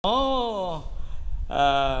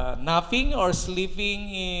napping or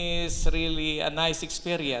sleeping is really a nice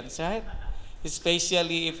experience, right?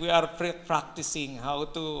 Especially if we are practicing how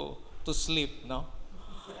to sleep, no?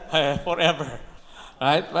 Forever.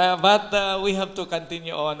 Right? But we have to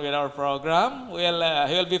continue on with our program.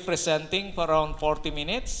 He will be presenting for around 40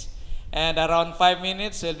 minutes. And around 5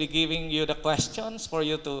 minutes, we'll be giving you the questions for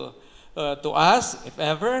you to ask, if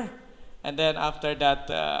ever. And then after that,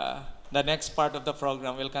 the next part of the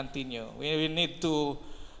program will continue. We need to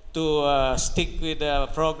stick with the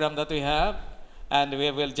program that we have. And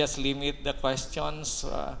we will just limit the questions.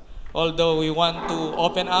 Although we want to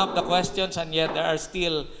open up the questions, and yet there are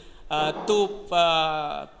still two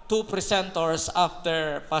presenters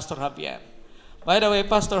after Pastor Javien. By the way,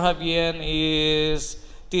 Pastor Javien is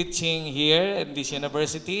teaching here in this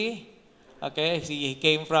university. Okay, he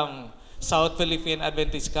came from South Philippine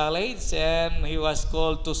Adventist College, and he was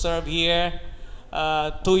called to serve here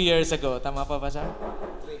 2 years ago. Tama pa ba, sir?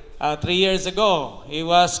 3 years ago, he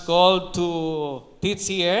was called to teach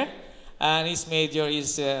here, and his major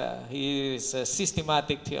is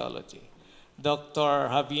systematic theology. Dr.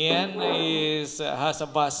 Javien has a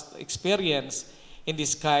vast experience in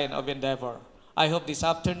this kind of endeavor. I hope this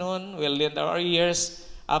afternoon will lend our ears,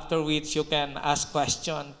 after which you can ask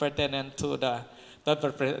questions pertinent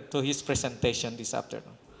to his presentation this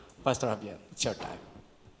afternoon. Pastor Javien, it's your time.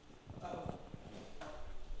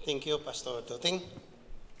 Thank you, Pastor Tuting.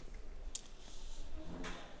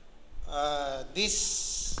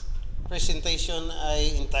 This presentation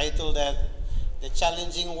I entitled that The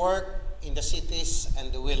Challenging Work in the Cities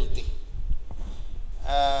and the Wealthy.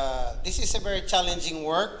 This is a very challenging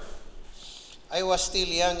work. I was still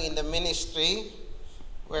young in the ministry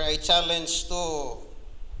where I challenged to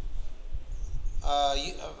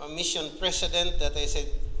a mission president that I said,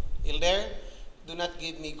 Elder, do not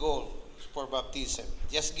give me gold for baptism.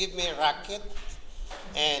 Just give me a racket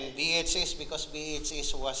and BHS, because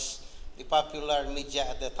BHS was the popular media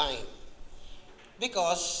at the time.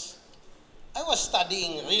 Because I was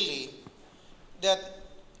studying really that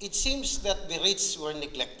it seems that the rich were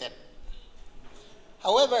neglected.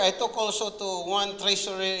 However, I talked also to one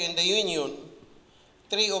treasurer in the union.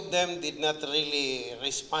 3 of them did not really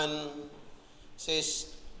respond. He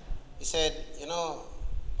said, you know,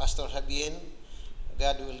 Pastor Javien,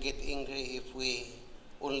 God will get angry if we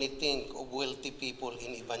only think of wealthy people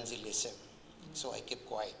in evangelism. So I kept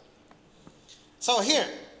quiet. So here,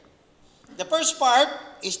 the first part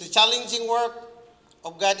is the challenging work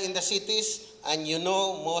of God in the cities, and you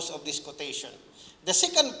know most of this quotation. The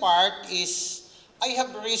second part is, I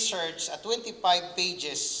have researched a 25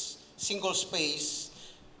 pages, single space,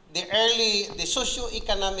 the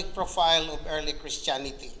socio-economic profile of early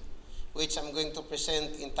Christianity, which I'm going to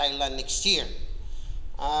present in Thailand next year.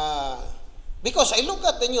 Because I look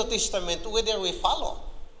at the New Testament, whether we follow.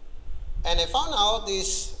 And I found out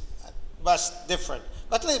this was different.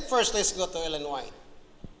 But first, let's go to Ellen White.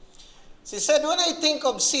 She said, when I think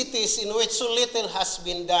of cities in which so little has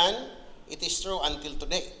been done, it is true until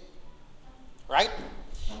today. Right?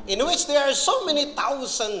 In which there are so many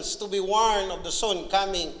thousands to be warned of the soon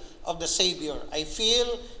coming of the Savior. I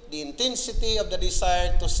feel the intensity of the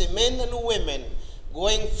desire to see men and women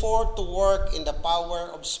going forth to work in the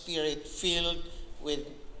power of Spirit filled with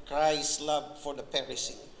Christ's love for the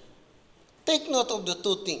perishing. Take note of the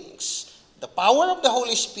two things, the power of the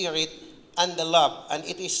Holy Spirit and the love, and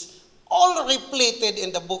it is all repleted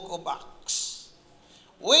in the book of Acts.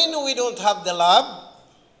 When we don't have the love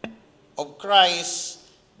of Christ,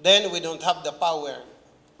 then we don't have the power.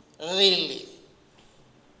 Really.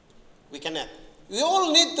 We cannot. We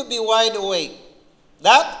all need to be wide awake,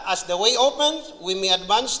 that as the way opens, we may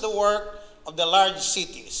advance the work of the large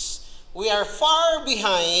cities. We are far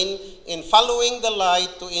behind in following the light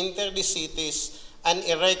to enter the cities and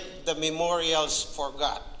erect the memorials for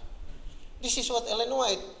God. This is what Ellen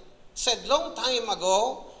White said long time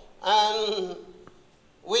ago, and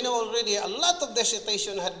we know already a lot of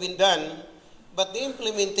dissertation had been done, but the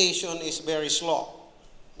implementation is very slow.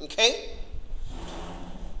 Okay?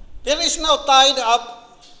 There is now tied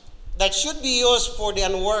up that should be used for the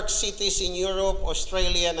unworked cities in Europe,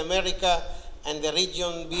 Australia, and America, and the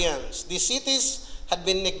region beyond. These cities had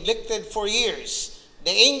been neglected for years.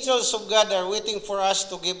 The angels of God are waiting for us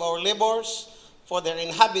to give our labors for their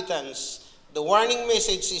inhabitants. The warning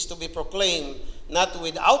message is to be proclaimed, not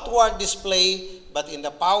with outward display, but in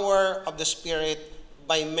the power of the Spirit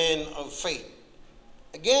by men of faith.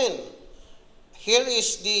 Again, here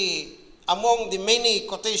is among the many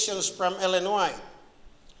quotations from Ellen White.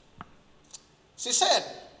 She said,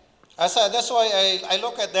 that's why I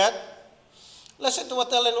look at that. Listen to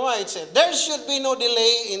what Ellen White said. There should be no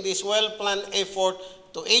delay in this well-planned effort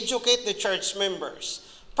to educate the church members.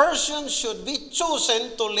 Persons should be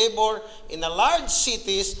chosen to labor in the large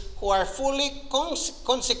cities who are fully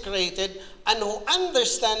consecrated and who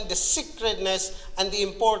understand the sacredness and the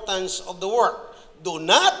importance of the work. Do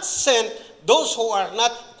not send those who are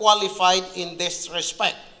not qualified in this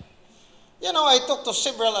respect. You know, I talked to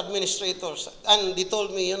several administrators and they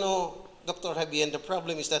told me, Dr. Javien, the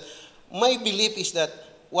problem is that my belief is that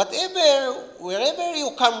wherever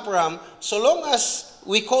you come from, so long as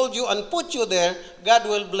we called you and put you there, God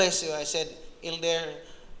will bless you. I said, Elder,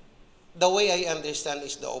 the way I understand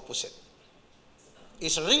is the opposite.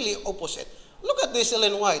 It's really opposite. Look at this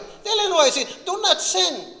Ellen White. Ellen White said, do not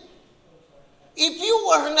send. If you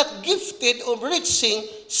are not gifted of reaching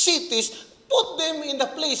cities, put them in the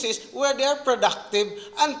places where they are productive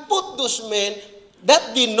and put those men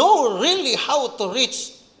that they know really how to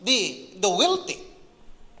reach the wealthy.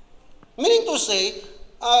 Meaning to say,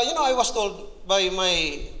 I was told by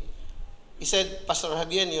he said, Pastor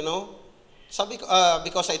Javien,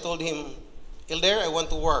 because I told him, Elder, I want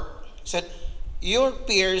to work. He said, your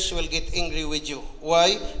peers will get angry with you.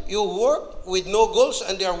 Why? You work with no goals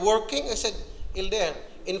and they are working. I said, Elder,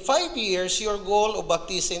 in 5 years, your goal of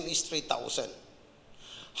baptism is 3,000.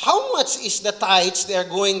 How much is the tithes they are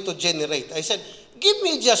going to generate? I said, give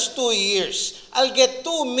me just 2 years. I'll get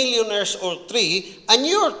 2 millionaires or 3, and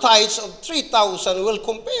your tithes of 3,000 will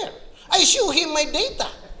compare. I show him my data.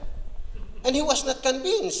 And he was not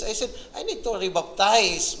convinced. I said, I need to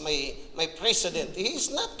rebaptize my president. He is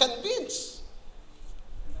not convinced.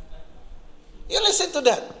 You listen to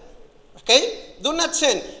that. Okay? Do not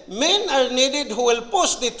send. Men are needed who will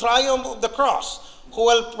push the triumph of the cross, who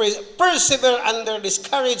will persevere under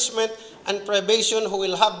discouragement and privation, who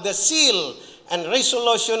will have the zeal and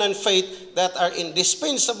resolution and faith that are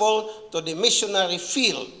indispensable to the missionary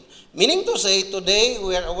field. Meaning to say, today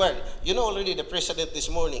we are aware. You know already the president this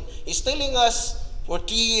morning, he's telling us for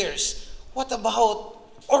 3 years, what about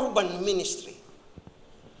urban ministry?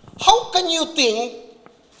 How can you think,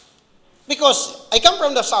 because I come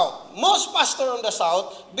from the South, most pastors from the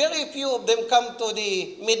South, very few of them come to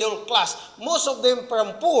the middle class. Most of them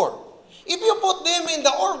from poor. If you put them in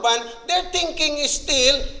the urban, their thinking is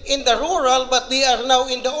still in the rural, but they are now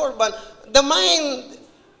in the urban. The mind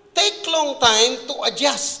take long time to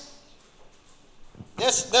adjust.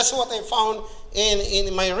 That's what I found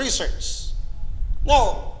in my research.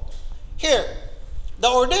 Now, here, the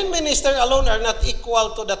ordained minister alone are not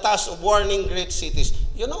equal to the task of warning great cities.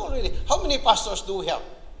 You know already, how many pastors do we have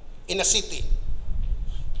in a city?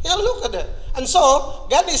 Yeah, look at that. And so,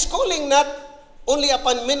 God is calling not only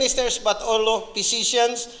upon ministers, but also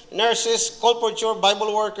physicians, nurses, colporteur,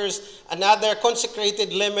 Bible workers, and other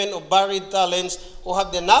consecrated laymen of varied talents who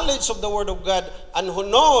have the knowledge of the Word of God and who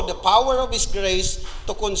know the power of His grace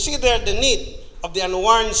to consider the need of the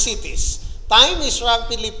unwarned cities. Time is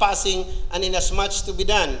rapidly passing, and inasmuch to be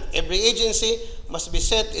done, every agency must be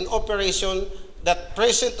set in operation that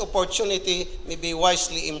present opportunity may be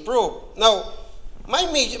wisely improved. Now, my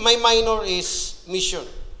minor is mission.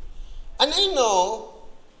 And I know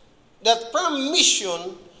that from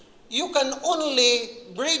mission, you can only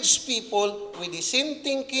bridge people with the same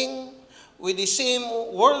thinking, with the same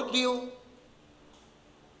worldview.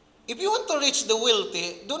 If you want to reach the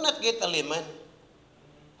wealthy, do not get a layman.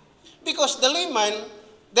 Because the layman,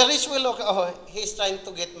 the rich will look, oh, he's trying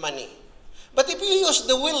to get money. But if you use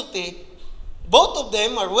the wealthy, both of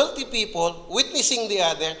them are wealthy people witnessing the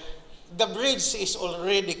other, the bridge is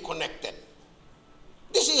already connected.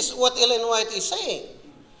 This is what Ellen White is saying.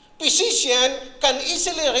 Physician can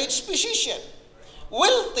easily reach physician.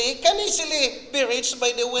 Wealthy can easily be reached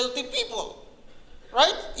by the wealthy people.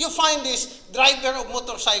 Right? You find this driver of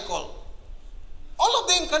motorcycle. All of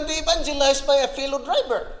them can be evangelized by a fellow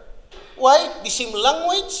driver. Why? The same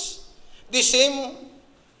language, the same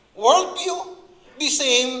worldview, the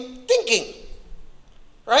same thinking.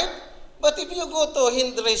 Right? But if you go to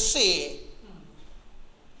Hindre Sea,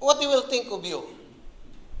 what they will think of you?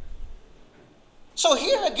 So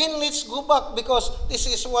here again, let's go back because this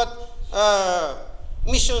is what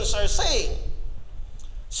missions are saying.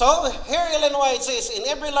 So here Ellen White says, in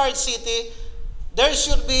every large city, there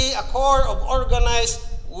should be a core of organized,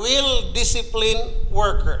 well-disciplined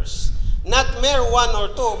workers. Not mere 1 or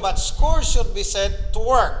 2, but scores should be set to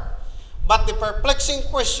work. But the perplexing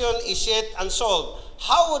question is yet unsolved.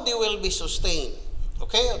 How they will be sustained?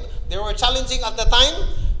 Okay, they were challenging at the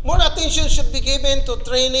time. More attention should be given to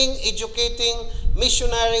training, educating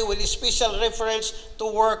missionary with a special reference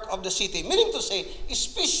to work of the city. Meaning to say,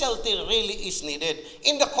 specialty really is needed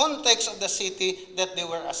in the context of the city that they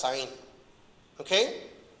were assigned. Okay?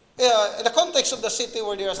 In the context of the city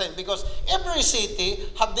where they are saying, because every city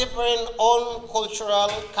have different own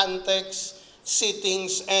cultural context,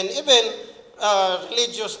 settings, and even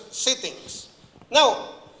religious settings. Now,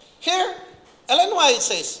 here, Ellen White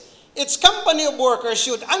says, its company of workers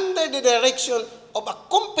should under the direction of a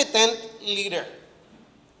competent leader.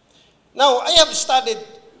 Now, I have studied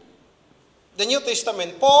the New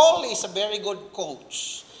Testament. Paul is a very good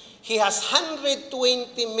coach. He has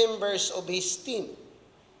 120 members of his team.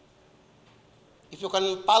 If you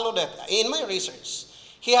can follow that, in my research,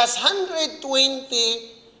 he has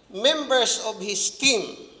 120 members of his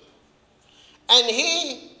team. And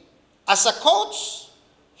he, as a coach,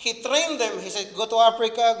 he trained them. He said, go to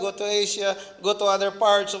Africa, go to Asia, go to other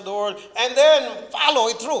parts of the world, and then follow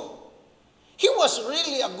it through. He was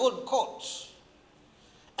really a good coach.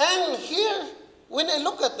 And here, when I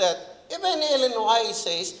look at that, even Ellen White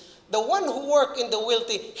says, the one who works in the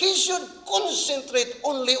wealthy, he should concentrate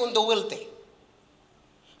only on the wealthy.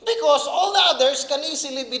 Because all the others can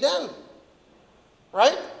easily be done.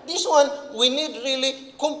 Right? This one, we need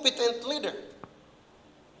really competent leader.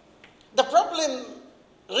 The problem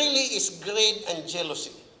really is greed and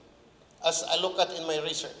jealousy, as I look at in my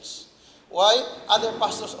research. Why? Other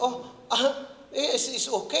pastors, it's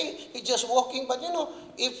okay, he's just walking, but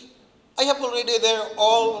if I have already there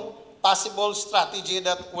all possible strategy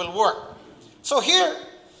that will work. So here,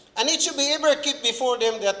 and it should be ever keep before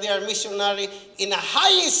them that they are missionary in a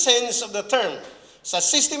high sense of the term. So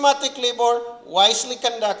systematic labor, wisely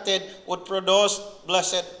conducted, would produce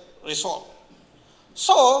blessed result.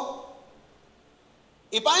 So,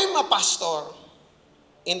 if I'm a pastor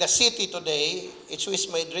in the city today, it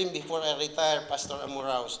was my dream before I retire, Pastor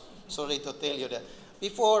Amuraos. Sorry to tell you that.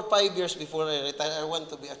 5 years before I retire, I want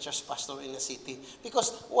to be a church pastor in a city.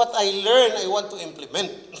 Because what I learn, I want to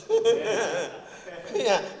implement.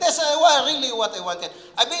 Yeah, that's really what I wanted.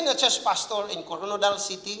 I've been a church pastor in Coronadal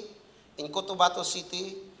City, in Cotabato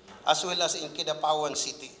City, as well as in Kidapawan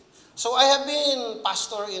City. So I have been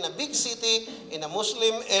pastor in a big city, in a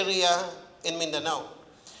Muslim area in Mindanao.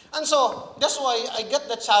 And so, that's why I get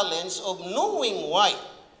the challenge of knowing why.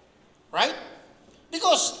 Right?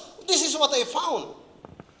 Because this is what I found.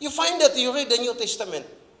 You find that you read the New Testament.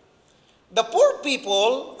 The poor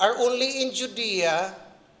people are only in Judea,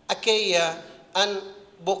 Achaia, and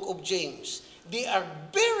Book of James. They are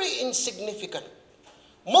very insignificant.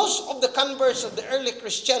 Most of the converts of the early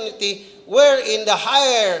Christianity were in the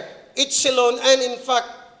higher echelon and in fact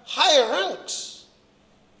higher ranks.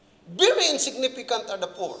 Very insignificant are the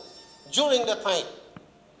poor during that time.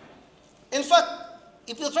 In fact,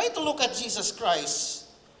 if you try to look at Jesus Christ,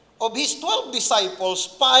 of his 12 disciples,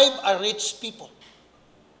 5 are rich people.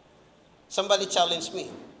 Somebody challenged me,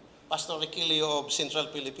 Pastor Riquilio of Central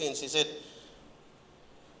Philippines. He said,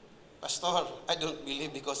 Pastor, I don't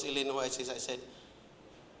believe because Illinois says, I said,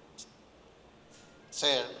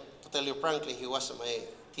 sir, to tell you frankly, he was my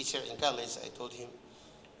teacher in college. I told him,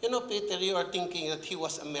 Peter, you are thinking that he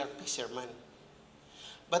was a mere fisherman.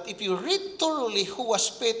 But if you read thoroughly who was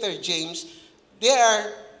Peter, James, they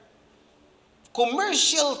are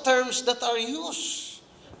commercial terms that are used.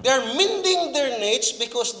 They are mending their nets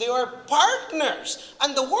because they are partners.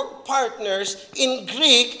 And the word partners in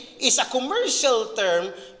Greek is a commercial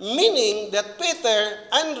term, meaning that Peter,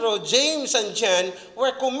 Andrew, James, and John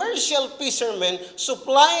were commercial fishermen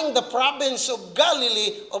supplying the province of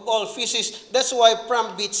Galilee of all fishes. That's why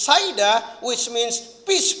from Bethsaida, which means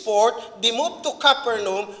fish port, they moved to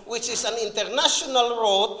Capernaum, which is an international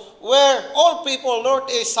road where all people, north,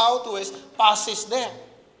 east, southwest, passes there.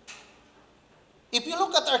 If you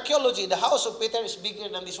look at archaeology, the house of Peter is bigger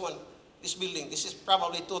than this one, this building. This is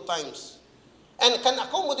probably 2 times. And can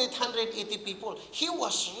accommodate 180 people. He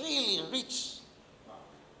was really rich.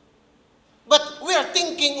 But we are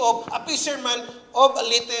thinking of a fisherman of a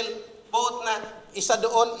little boat na isa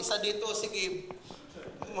doon, isa dito, sige,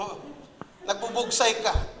 nagbubugsay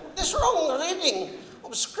ka. That's wrong reading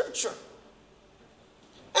of Scripture.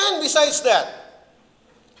 And besides that,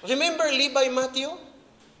 remember Levi Matthew?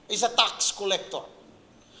 Is a tax collector.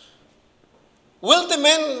 Wealthy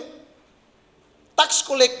men, tax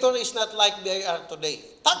collector is not like they are today.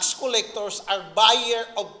 Tax collectors are buyer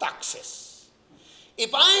of taxes.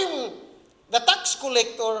 If I'm the tax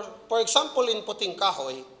collector, for example in Puting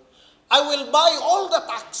Kahoy, I will buy all the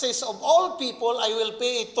taxes of all people, I will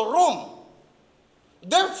pay it to Rome.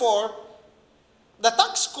 Therefore, the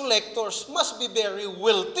tax collectors must be very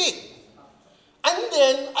wealthy. And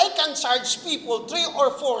then, I can charge people 3 or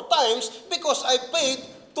 4 times because I paid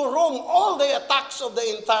to Rome all the tax of the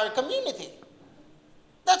entire community.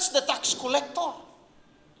 That's the tax collector.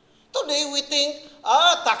 Today, we think,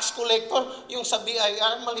 tax collector, yung sa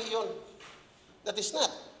BIR, mali yun. That is not.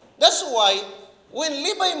 That's why, when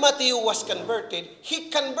Levi Matthew was converted, he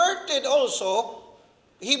converted also,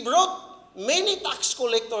 he brought many tax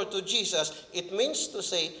collectors to Jesus. It means to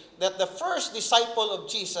say that the first disciple of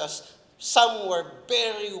Jesus, some were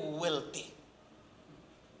very wealthy.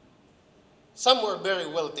 Some were very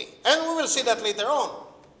wealthy. And we will see that later on.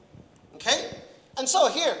 Okay? And so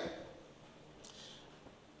here,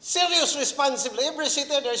 serious responsibility. Every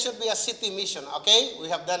city, there should be a city mission. Okay? We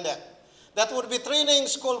have done that. That would be training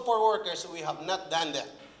school for workers. We have not done that.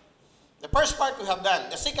 The first part we have done.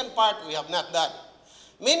 The second part we have not done.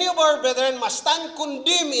 Many of our brethren must stand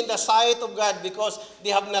condemned in the sight of God because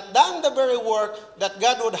they have not done the very work that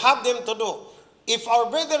God would have them to do. If our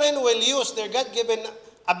brethren will use their God-given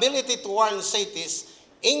ability to warn cities,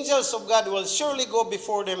 angels of God will surely go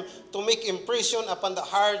before them to make impression upon the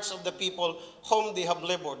hearts of the people whom they have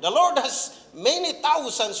labored. The Lord has many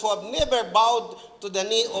thousands who have never bowed to the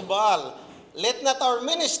knee of Baal. Let not our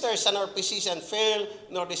ministers and our physicians fail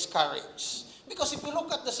nor discourage. Because if you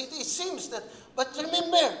look at the city, it seems that, but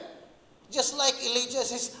remember, just like Elijah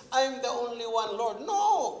says, I'm the only one, Lord.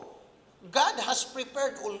 No! God has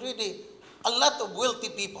prepared already a lot of wealthy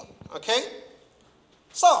people. Okay?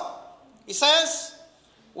 So, he says,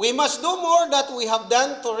 we must do more that we have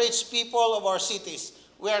done to reach people of our cities.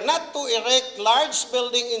 We are not to erect large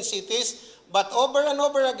buildings in cities, but over and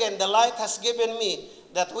over again, the light has given me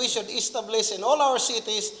that we should establish in all our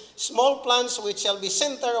cities small plants which shall be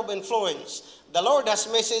center of influence. The Lord has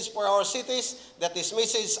message for our cities, that these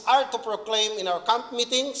messages are to proclaim in our camp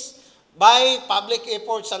meetings, by public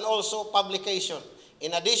efforts and also publication.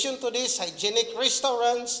 In addition to this, hygienic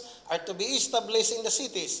restaurants are to be established in the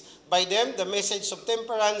cities. By them, the message of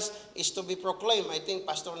temperance is to be proclaimed. I think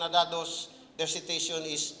Pastor Nadado's dissertation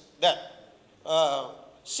is that.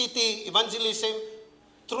 City evangelism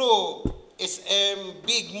through SM,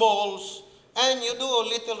 big malls, and you do a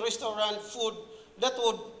little restaurant food, that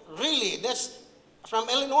would really, that's from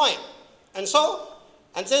Illinois. And so,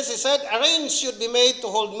 and since he said, arrangements should be made to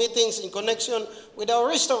hold meetings in connection with our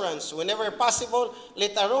restaurants. Whenever possible,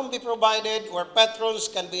 let a room be provided where patrons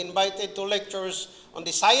can be invited to lectures on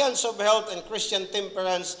the science of health and Christian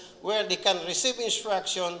temperance, where they can receive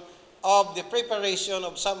instruction of the preparation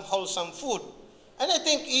of some wholesome food. And I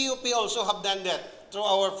think EUP also have done that through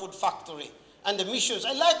our food factory. And the missions,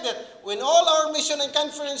 I like that. When all our mission and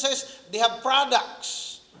conferences, they have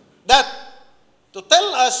products that to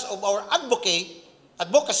tell us of our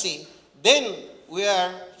advocacy, then we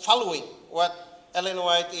are following what Ellen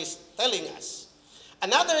White is telling us.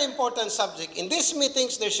 Another important subject, in these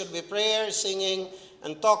meetings there should be prayer, singing,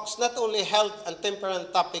 and talks, not only health and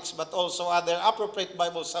temperance topics, but also other appropriate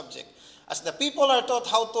Bible subjects. As the people are taught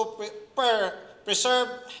how to preserve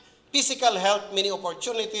physical health, many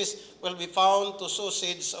opportunities will be found to sow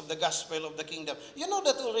seeds of the gospel of the kingdom. You know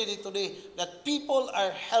that already today, that people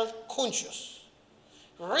are health conscious.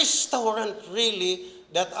 Restaurants really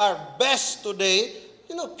that are best today,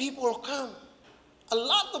 people come. A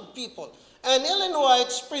lot of people. And Ellen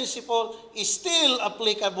White's principle is still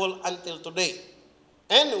applicable until today.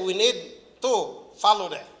 And we need to follow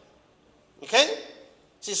that. Okay?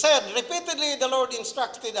 She said, repeatedly the Lord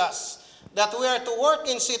instructed us that we are to work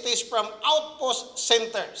in cities from outpost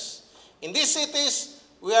centers. In these cities,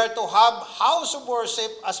 we are to have house of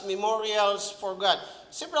worship as memorials for God.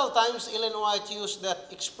 Several times, Ellen White used that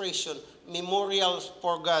expression, memorials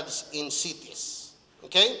for gods in cities.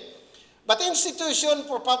 Okay? But institution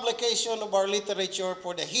for publication of our literature,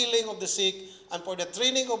 for the healing of the sick, and for the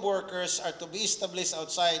training of workers are to be established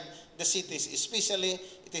outside the cities. Especially,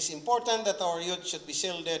 it is important that our youth should be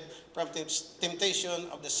shielded from temptation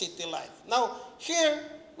of the city life. Now, here,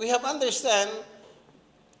 we have understand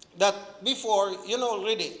that before,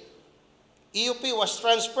 already, EUP was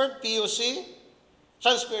transferred, PUC,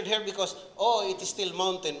 transferred here because, it is still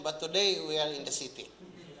mountain, but today we are in the city.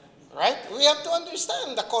 Right? We have to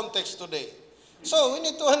understand the context today. So we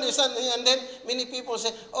need to understand, and then many people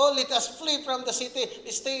say, let us flee from the city,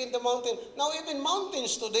 stay in the mountain. Now even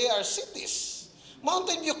mountains today are cities.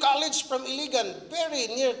 Mountain View College from Iligan, very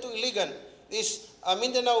near to Iligan, is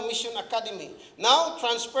Mindanao Mission Academy. Now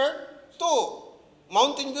transferred to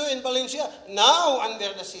Mountain View in Valencia, now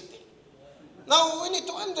under the city. Now we need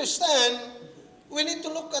to understand, we need to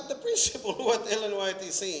look at the principle, what Ellen White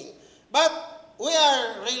is saying. But we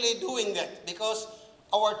are really doing that because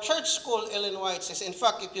our church school, Ellen White says, in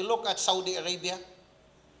fact, if you look at Saudi Arabia,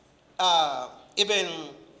 even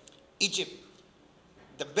Egypt,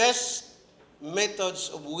 the best methods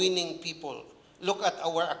of winning people, look at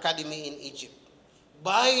our academy in Egypt.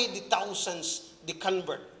 By the thousands, they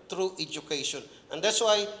convert through education. And that's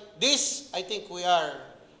why this, I think we are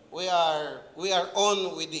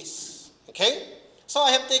on with this. Okay? So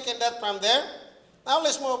I have taken that from there. Now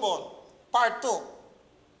let's move on. Part 2.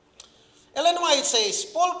 Ellen White says,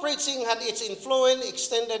 Paul preaching had its influence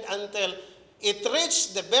extended until it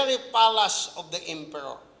reached the very palace of the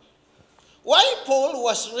emperor. Why Paul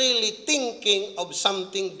was really thinking of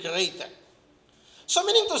something greater. So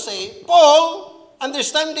meaning to say, Paul,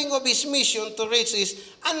 understanding of his mission to reach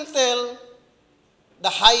is until the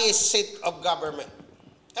highest seat of government.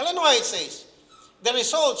 Ellen White says, the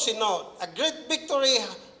results, a great victory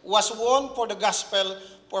was won for the gospel,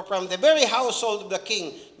 for from the very household of the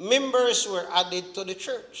king, members were added to the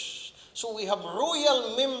church. So we have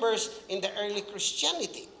royal members in the early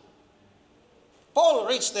Christianity. Paul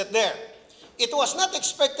reached that there. It was not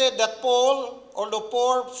expected that Paul, or the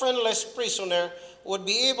poor, friendless prisoner, would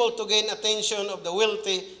be able to gain attention of the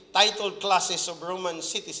wealthy, titled classes of Roman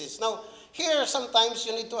citizens. Now, here sometimes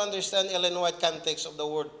you need to understand Ellen White context of the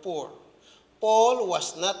word poor. Paul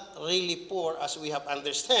was not really poor as we have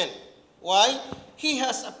understand. Why? He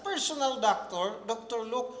has a personal doctor, Dr.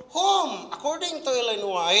 Luke, whom, according to Ellen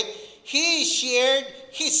White, he shared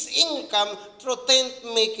his income through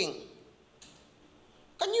tent making.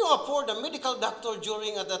 Can you afford a medical doctor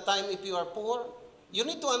during at that time if you are poor? You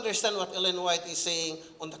need to understand what Ellen White is saying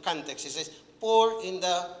on the context. He says, poor in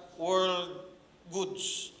the world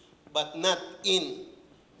goods, but not in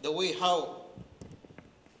the way how.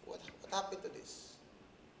 What happened to this?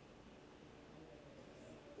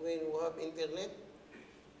 When you have internet,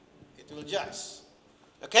 it will just.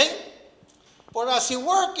 Okay? For as he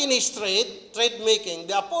worked in his trade making,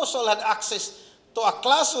 the apostle had access to a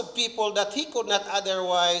class of people that he could not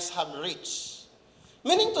otherwise have reached.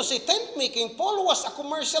 Meaning to say, tent making, Paul was a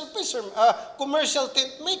commercial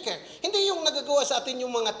tent maker. Hindi yung nagagawa sa atin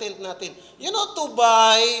yung mga tent natin. You know, to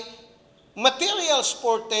buy materials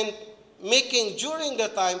for tent making during the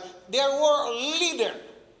time, there were a leader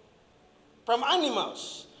from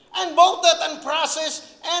animals. And bought that and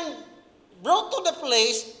processed and brought to the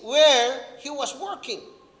place where he was working.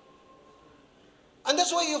 And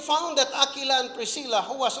that's why you found that Aquila and Priscilla,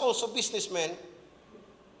 who was also businessmen,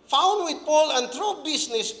 found with Paul, and through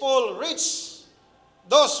business, Paul reached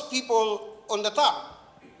those people on the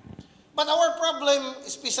top. But our problem,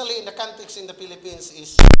 especially in the context in the Philippines,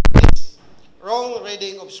 is wrong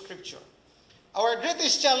reading of Scripture. Our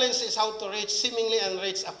greatest challenge is how to reach seemingly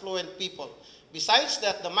unreached affluent people. Besides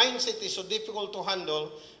that, the mindset is so difficult to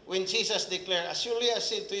handle when Jesus declared, as surely I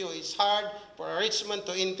said to you, it's hard for a rich man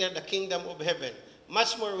to enter the kingdom of heaven.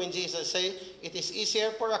 Much more when Jesus said, it is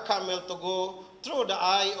easier for a camel to go through the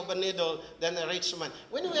eye of a needle than a rich man.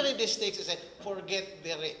 When we read this text, it says, forget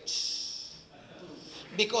the rich.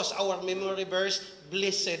 Because our memory verse,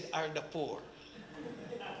 blessed are the poor.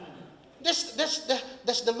 That's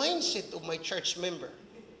the mindset of my church member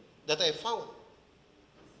that I found.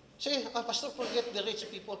 Say, Pastor, forget the rich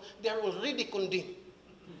people. They are already condemned.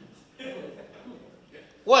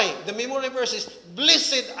 Why? The memory verse is,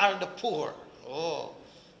 blessed are the poor. Oh.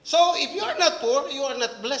 So, if you are not poor, you are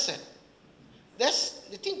not blessed. That's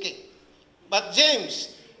the thinking. But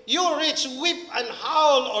James, you rich weep and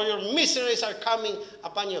howl, or your miseries are coming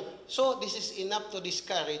upon you. So, this is enough to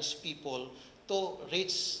discourage people to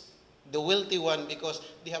reach the wealthy one because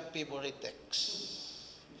they have favorite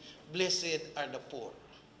texts. Blessed are the poor.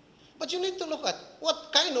 But you need to look at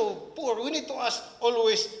what kind of poor. We need to ask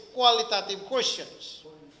always qualitative questions.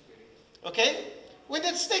 Okay? When the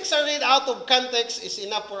texts are read out of context, is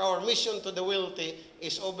enough for our mission to the wealthy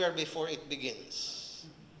is over before it begins.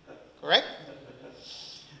 Correct?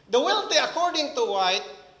 The wealthy, according to White,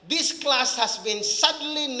 this class has been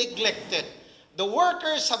sadly neglected. The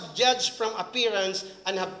workers have judged from appearance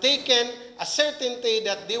and have taken a certainty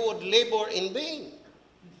that they would labor in vain.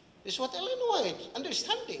 This is what Ellen White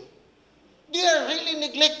understanding. They are really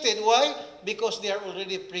neglected. Why? Because they are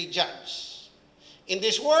already prejudged. In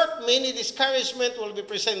this work, many discouragement will be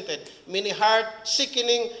presented. Many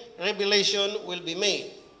heart-sickening revelation will be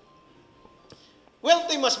made.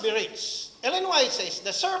 Wealthy must be rich. Ellen White says,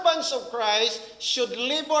 the servants of Christ should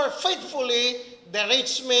labor faithfully the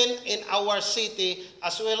rich men in our city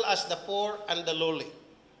as well as the poor and the lowly.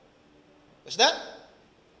 What's that?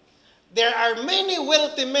 There are many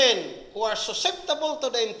wealthy men who are susceptible to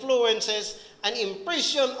the influences and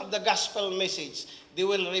impression of the gospel message. They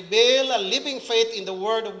will reveal a living faith in the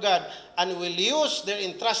Word of God and will use their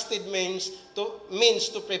entrusted means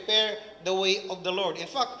to prepare the way of the Lord. In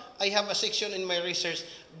fact, I have a section in my research,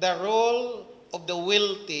 the role of the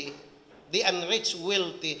wealthy, the unreached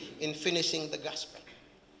wealthy in finishing the gospel.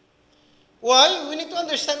 Why? We need to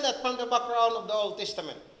understand that from the background of the Old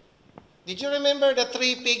Testament. Did you remember the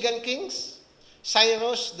three pagan kings?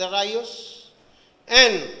 Cyrus, Darius,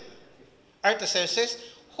 and Artaxerxes.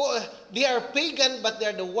 They are pagan, but they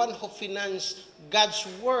are the one who financed God's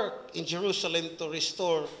work in Jerusalem to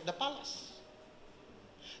restore the palace.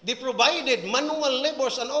 They provided manual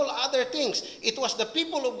labors and all other things. It was the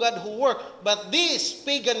people of God who worked, but these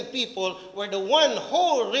pagan people were the one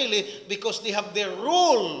who really, because they have their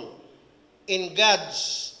role in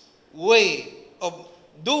God's way of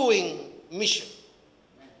doing mission.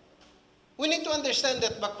 We need to understand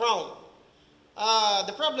that background.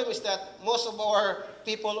 The problem is that most of our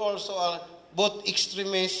people also are both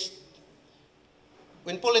extremists.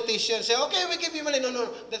 When politicians say, okay, we give you money. No,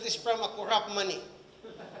 that is from a corrupt money.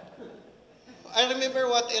 I remember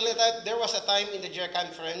there was a time in the JER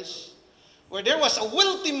conference where there was a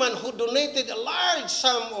wealthy man who donated a large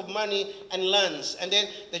sum of money and lands. And then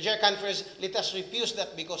the JER conference, let us refuse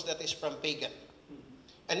that because that is from pagan.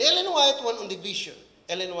 And Ellen White went on the vision.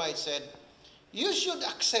 Ellen White said, you should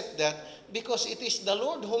accept that because it is the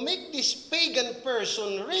Lord who make this pagan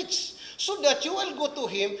person rich so that you will go to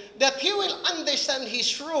him, that he will understand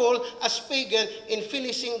his role as pagan in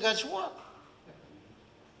finishing God's work.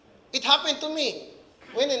 It happened to me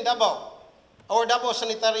when in Davao, our Davao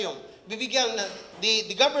Sanitarium. Bibigyan na,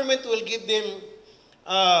 the government will give them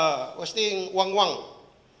wangwang,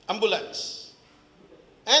 ambulance.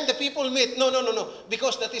 And the people meet, no,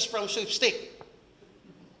 because that is from sweepstake.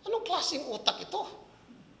 Anong klaseng utak ito?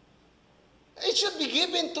 It should be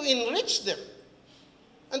given to enrich them.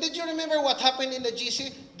 And did you remember what happened in the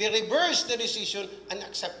GC? They reversed the decision and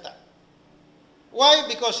accept that. Why?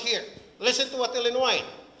 Because here, listen to what Ellen White.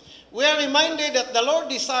 We are reminded that the Lord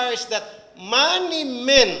desires that moneyed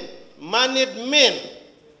men,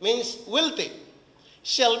 means wealthy,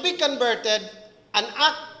 shall be converted and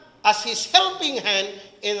act as his helping hand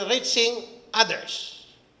in reaching others.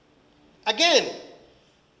 Again,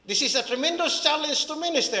 this is a tremendous challenge to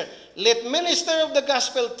minister. Let minister of the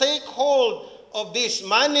gospel take hold of these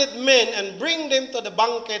moneyed men and bring them to the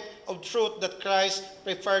banquet of truth that Christ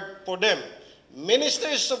prepared for them.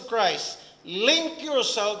 Ministers of Christ, link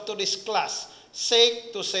yourself to this class.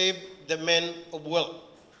 Seek to save the men of wealth.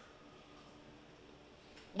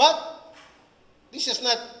 But this is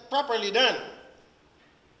not properly done.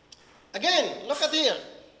 Again, look at here.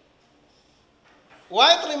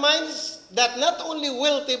 White reminds that not only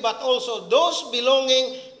wealthy but also those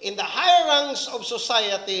belonging in the higher ranks of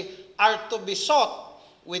society are to be sought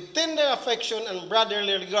with tender affection and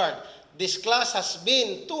brotherly regard. This class has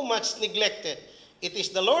been too much neglected. It is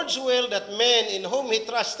the Lord's will that men in whom he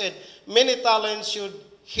trusted many talents should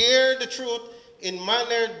hear the truth in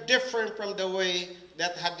manner different from the way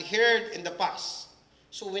that had heard in the past.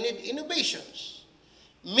 So we need innovations.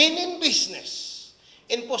 Men in business,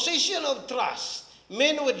 in position of trust,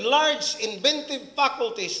 men with large inventive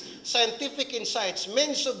faculties, scientific insights,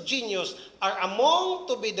 men of genius are among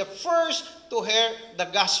to be the first to hear the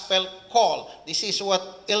gospel call. This is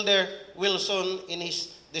what Elder Wilson in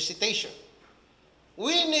his dissertation.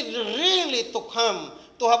 We need really to come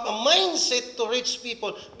to have a mindset to reach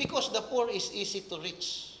people because the poor is easy to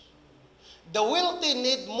reach. The wealthy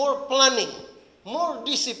need more planning, more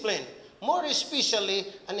discipline, more especially,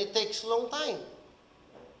 and it takes long time.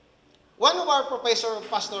 One of our professor,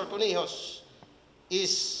 Pastor Conejos,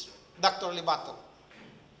 is Dr. Libato.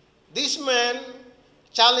 This man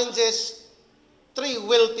challenges 3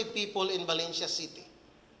 wealthy people in Valencia City.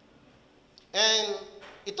 And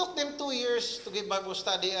it took them 2 years to give Bible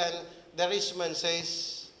study, and the rich man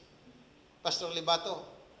says, Pastor Libato,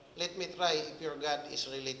 let me try if your God is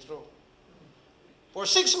really true. For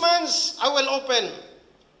 6 months, I will open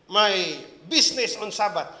my business on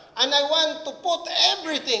Sabbath. And I want to put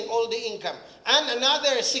everything, all the income. And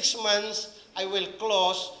another 6 months, I will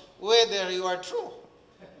close whether you are true.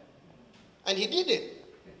 And he did it.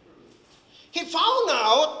 He found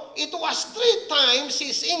out it was 3 times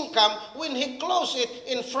his income when he closed it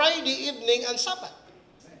in Friday evening and Sabbath.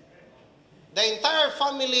 The entire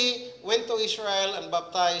family went to Israel and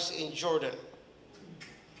baptized in Jordan.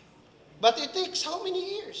 But it takes how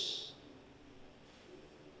many years?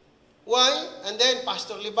 Why? And then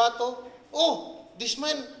Pastor Libato, this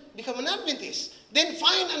man become an Adventist. Then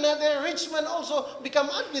find another rich man also become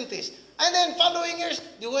Adventist. And then following years,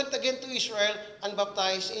 they went again to Israel and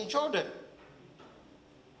baptized in Jordan.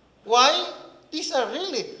 Why? These are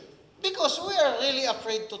really, because we are really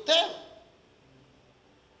afraid to tell.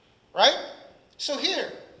 Right? So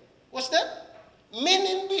here, what's that? Men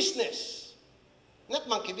in business. Not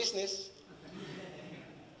monkey business.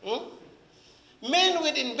 Men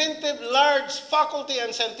with inventive, large faculty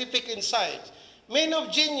and scientific insight. Men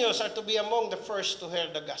of genius are to be among the first to hear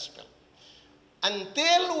the gospel.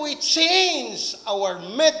 until we change our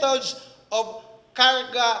methods of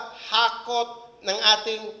karga, hakot ng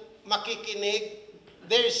ating makikinig,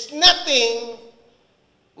 there's nothing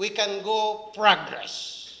we can go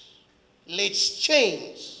progress. Let's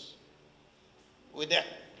change with that.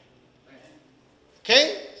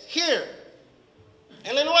 Okay? Here,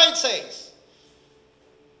 Ellen White says,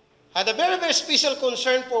 had a very, very special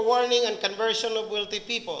concern for warning and conversion of wealthy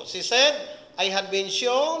people. She said, I had been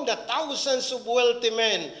shown that thousands of wealthy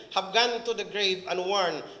men have gone to the grave and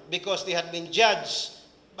warned because they had been judged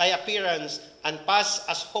by appearance and passed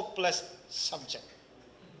as hopeless subject.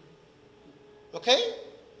 Okay?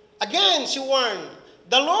 Again, she warned,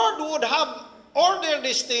 the Lord would have ordered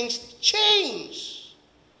these things change.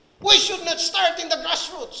 We should not start in the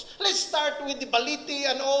grassroots. Let's start with the Baliti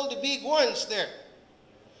and all the big ones there.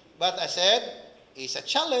 But I said, it's a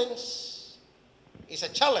challenge. It's a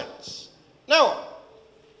challenge. Now,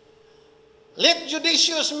 let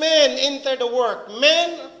judicious men enter the work.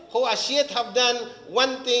 Men who as yet have done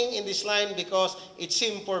one thing in this line because it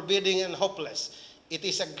seemed forbidding and hopeless. It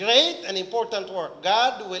is a great and important work.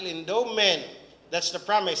 God will endow men, that's the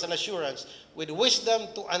promise and assurance, with wisdom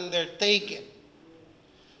to undertake it.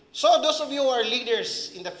 So those of you who are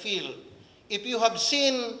leaders in the field, if you have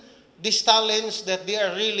seen these talents that they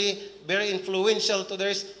are really very influential to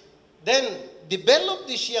theirs, then develop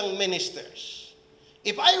these young ministers.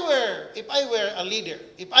 If I were a leader,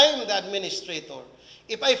 if I am the administrator,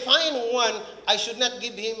 if I find one, I should not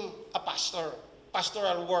give him a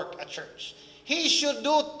pastoral work at church. He should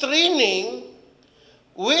do training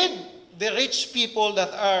with the rich people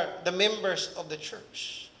that are the members of the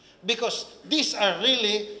church. Because these are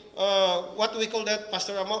really, what we call that,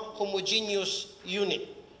 Pastor Amo, homogeneous unit.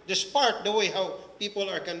 Just part the way how people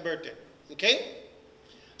are converted. Okay?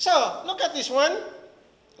 So, look at this one.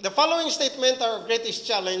 The following statement are our greatest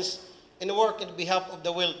challenge in the work on behalf of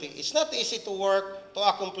the wealthy. It's not easy to work, to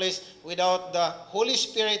accomplish without the Holy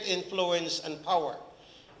Spirit influence and power.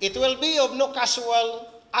 It will be of no casual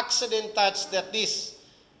accident touch that this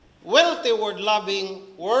wealthy,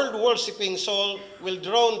 word-loving, world-worshipping soul will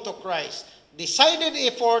drawn to Christ. Decided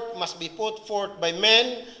effort must be put forth by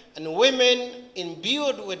men and women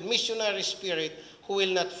imbued with missionary spirit who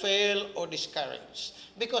will not fail or discourage.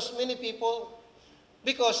 Because many people,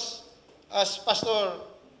 as Pastor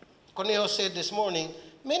Cornejo said this morning,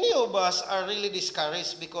 many of us are really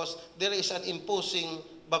discouraged because there is an imposing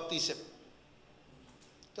baptism.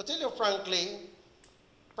 To tell you frankly,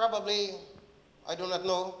 probably, I do not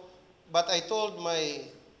know, but I told my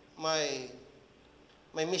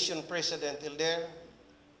mission president, Elder,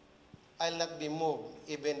 I'll not be moved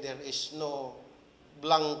even there is no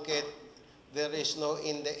blanket, there is no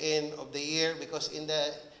in the end of the year, because in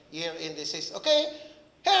the year end it says, okay,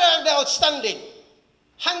 here are the outstanding,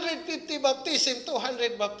 150 baptism,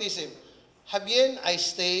 200 baptism. Javien, I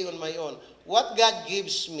stay on my own. What God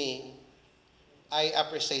gives me, I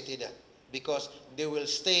appreciated that because they will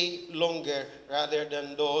stay longer rather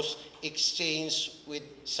than those exchanged with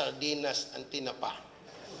sardinas and tinapa.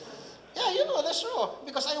 Yeah, you know, that's true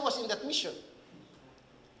because I was in that mission.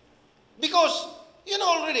 Because, you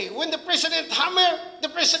know already, when the president hammered, the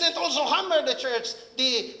president also hammered the church,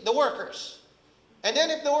 the workers. And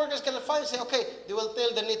then if the workers cannot find, say, okay, they will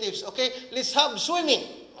tell the natives, okay, let's have swimming.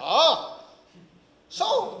 Oh.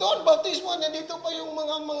 So, doon, bautismo, nandito pa yung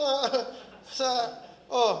mga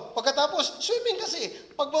pagkatapos, swimming kasi.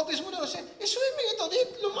 Pag bautismo daw, swimming ito,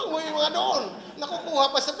 di lumangoy yung mga doon.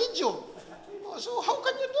 Nakukuha pa sa video. Oh, so, how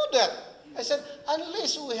can you do that? I said,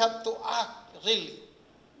 unless we have to act, really.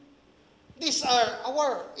 These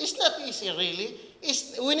are it's not easy, really.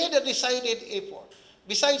 We need a decided effort.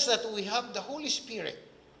 Besides that, we have the Holy Spirit.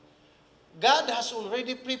 God has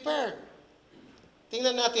already prepared.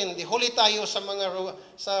 Tingnan natin, di huli tayo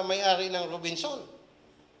sa may-ari ng Robinson.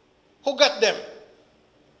 Who got them?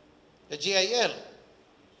 The GIL.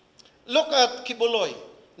 Look at Kibuloy.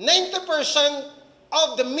 90%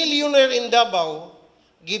 of the millionaire in Davao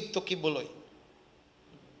give to Kibuloy.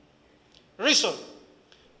 Reason.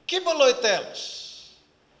 Kibuloy tells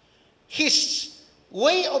his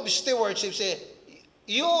way of stewardship, say,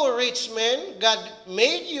 you rich men, God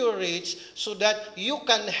made you rich so that you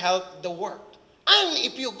can help the work. And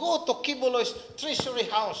if you go to Kibuloy's treasury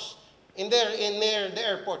house near the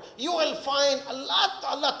airport, you will find a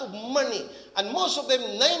lot of money. And most of them,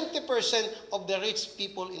 90% of the rich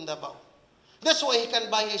people in Davao. That's why he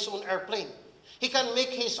can buy his own airplane. He can make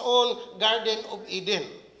his own Garden of Eden.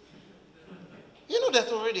 You know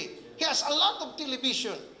that already. He has a lot of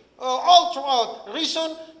television all throughout.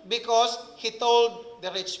 Reason? Because he told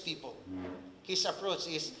the rich people. His approach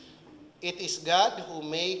is, it is God who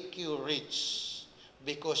make you rich.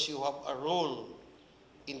 because you have a role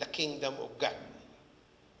in the kingdom of God.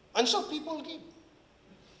 And so people give.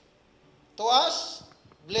 To us,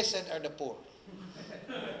 blessed are the poor.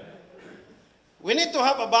 We need to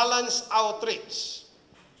have a balanced outreach.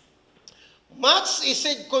 Much is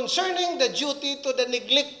said concerning the duty to the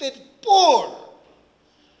neglected poor.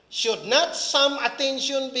 Should not some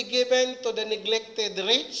attention be given to the neglected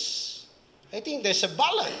rich? I think there's a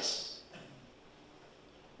balance.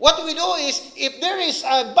 What we do is, if there is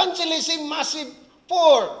evangelism massive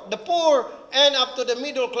poor, the poor and up to the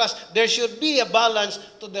middle class, there should be a balance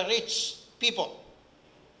to the rich people.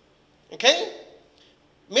 Okay?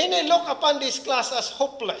 Many look upon this class as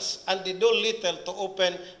hopeless, and they do little to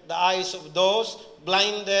open the eyes of those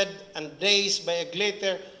blinded and dazed by a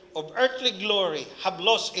glitter of earthly glory, have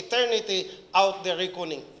lost eternity out their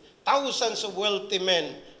reckoning. Thousands of wealthy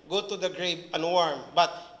men go to the grave unwarmed,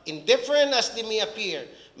 but indifferent as they may appear,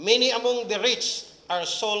 many among the rich are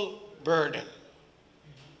soul burdened.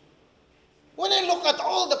 When I look at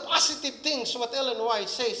all the positive things what Ellen White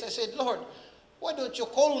says, I said, Lord, why don't you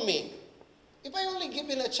call me? If I only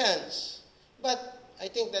given a chance. But I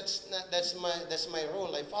think that's my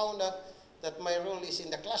role. I found out that my role is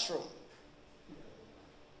in the classroom.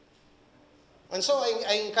 And so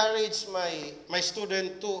I encourage my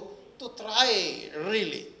student to try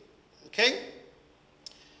really. Okay?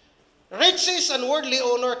 Riches and worldly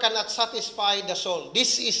honor cannot satisfy the soul.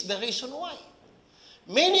 This is the reason why.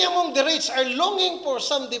 Many among the rich are longing for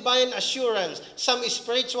some divine assurance, some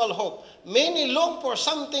spiritual hope. Many long for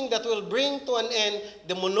something that will bring to an end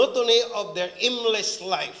the monotony of their aimless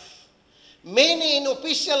life. Many in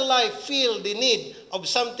official life feel the need of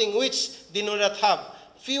something which they do not have.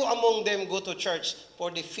 Few among them go to church,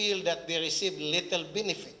 for they feel that they receive little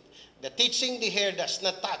benefit. The teaching they hear does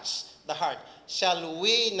not touch the heart. Shall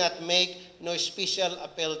we not make no special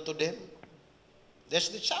appeal to them? That's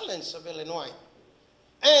the challenge of Ellen White.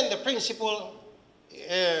 And the principle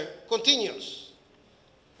continues.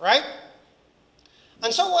 Right?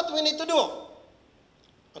 And so what we need to do?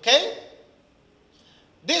 Okay?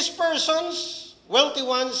 These persons, wealthy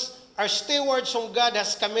ones, are stewards whom God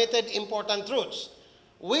has committed important truths.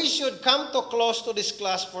 We should come to close to this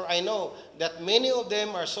class, for I know that many of them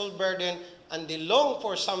are soul burdened and they long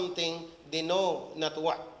for something they know not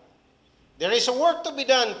what. There is a work to be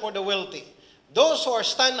done for the wealthy. Those who are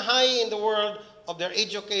stand high in the world of their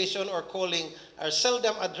education or calling are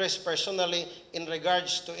seldom addressed personally in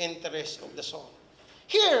regards to interests of the soul.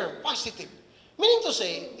 Here, positive. Meaning to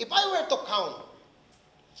say, if I were to count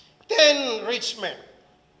 10 rich men,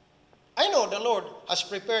 I know the Lord has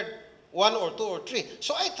prepared 1 or 2 or 3.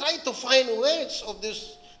 So I try to find ways of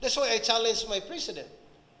this. That's why I challenged my president.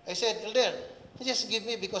 I said, Elder, just give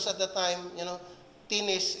me, because at the time,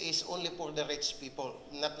 tennis is only for the rich people,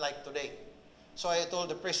 not like today. So I told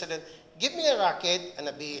the president, give me a racket and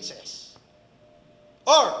a BHS.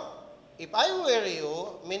 Or, if I were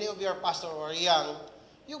you, many of your pastors are young,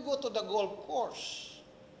 you go to the golf course.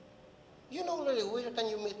 You know really where can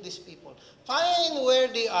you meet these people. Find where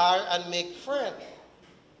they are and make friends.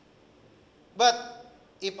 But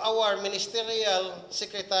if our ministerial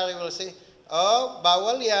secretary will say, oh,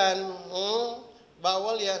 bawal yan,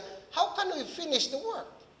 bawal yan, how can we finish the work?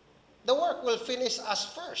 The work will finish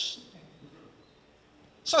us first.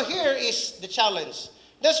 So here is the challenge.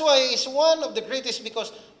 That's why it's one of the greatest,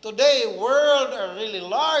 because today, world are really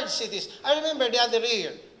large cities. I remember the other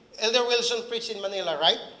year, Elder Wilson preached in Manila,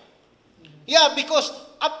 right? Yeah, because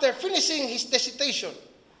after finishing his dissertation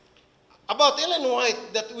about Ellen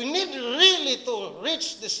White, that we need really to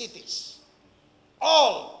reach the cities,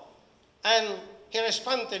 all, and he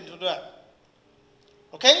responded to that.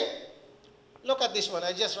 Okay? Look at this one.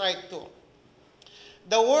 I just write two.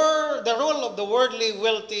 The role of the worldly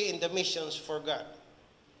wealthy in the missions for God.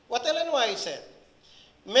 What Ellen White said,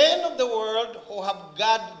 men of the world who have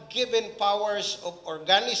God-given powers of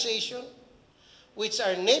organization, which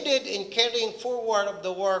are needed in carrying forward of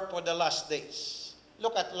the work for the last days.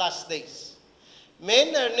 Look at last days.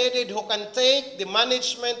 Men are needed who can take the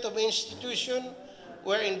management of institution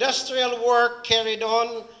where industrial work carried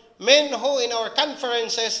on. Men who in our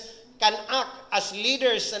conferences can act as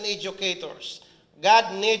leaders and educators.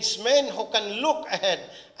 God needs men who can look ahead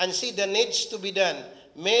and see the needs to be done.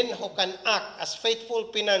 Men who can act as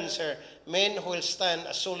faithful financier. Men who will stand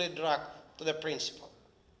a solid rock to the principle.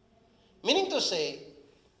 Meaning to say,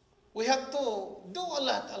 we have to do a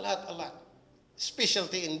lot.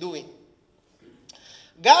 Specialty in doing.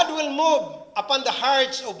 God will move upon the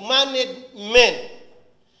hearts of moneyed men.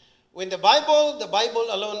 When the Bible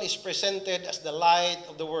alone is presented as the light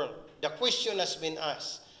of the world. The question has been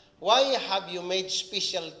asked, why have you made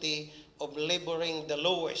specialty of laboring the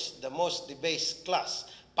lowest, the most debased class,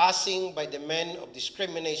 passing by the men of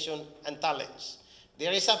discrimination and talents.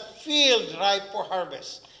 There is a field ripe for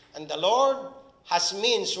harvest, and the Lord has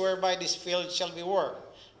means whereby this field shall be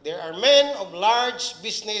worked. There are men of large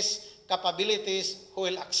business capabilities who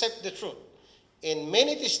will accept the truth. In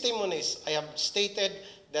many testimonies, I have stated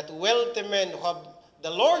that wealthy men who have the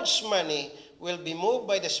Lord's money will be moved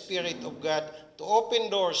by the Spirit of God to open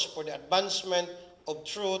doors for the advancement of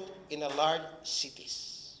truth in a large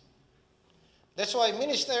cities. That's why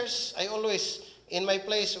ministers, I always, in my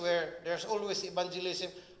place where there's always evangelism,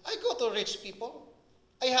 I go to rich people.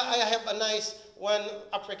 I have a nice one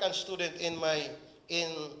African student in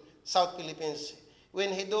South Philippines.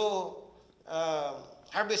 When he do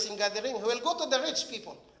harvesting gathering, he will go to the rich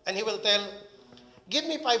people and he will tell, give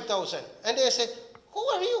me 5,000. And they say, who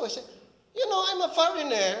are you? I say, you know, I'm a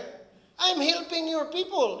foreigner. I'm helping your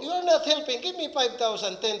people. You are not helping. Give me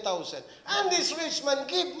 5,000, 10,000. And this rich man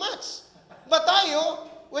give much. But tayo,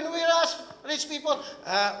 when we ask rich people,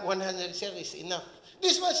 100 share is enough.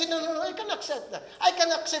 This one said, no, I can accept that. I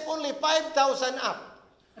can accept only 5,000 up.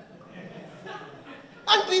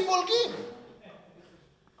 And people give.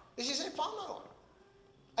 This is a found out.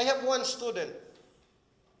 I have one student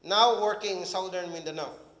now working in southern Mindanao.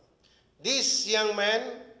 This young man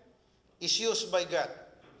is used by God.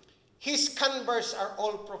 His converts are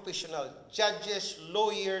all professional, judges,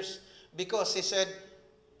 lawyers, because he said,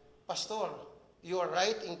 Pastor, you are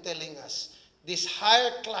right in telling us, these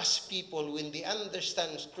higher class people, when they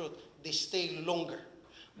understand truth, they stay longer.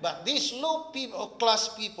 But these low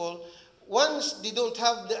class people, once they don't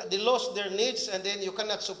have, they lost their needs and then you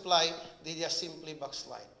cannot supply, they just simply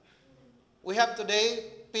backslide. We have today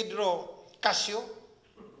Pedro Casio.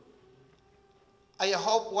 I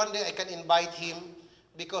hope one day I can invite him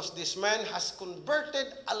because this man has converted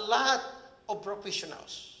a lot of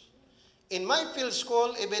professionals. In my field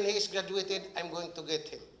school, even he is graduated, I'm going to get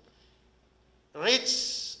him.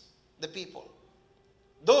 Reach the people.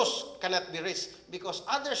 Those cannot be rich because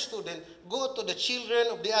other students go to the children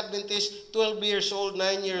of the Adventists, 12 years old,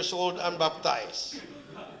 9 years old, unbaptized.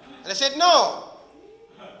 And I said, no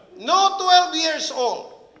 12 years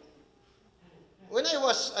old. When I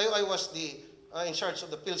was the in charge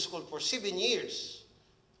of the field school for 7 years,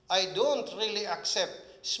 I don't really accept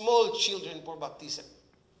small children for baptism.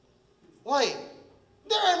 Why?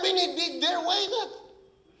 There are many big there, why not?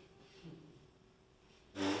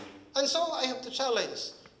 And so I have to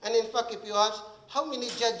challenge. And in fact, if you ask, how many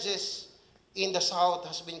judges in the South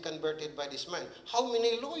has been converted by this man? How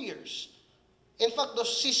many lawyers? In fact,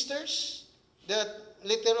 those sisters that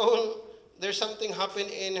later on there's something happened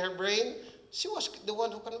in her brain, she was the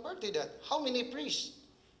one who converted that. How many priests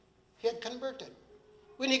he had converted?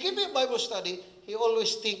 When he gave a Bible study, he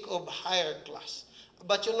always think of higher class.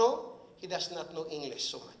 But you know, he does not know English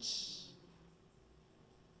so much.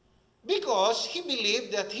 Because he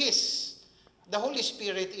believed that the Holy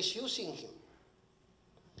Spirit is using him.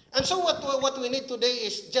 And so what we need today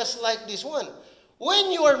is just like this one.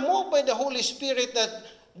 When you are moved by the Holy Spirit that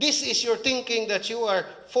this is your thinking that you are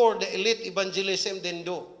for the elite evangelism, then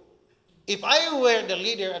do. If I were the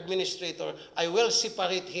leader administrator, I will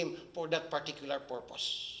separate him for that particular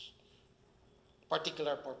purpose.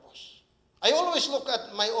 Particular purpose. I always look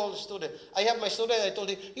at my old student. I have my student, I told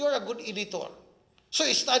him, you are a good editor. So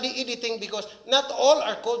study editing because not all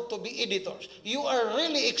are called to be editors. You are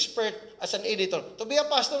really expert as an editor. To be a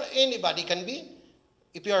pastor, anybody can be.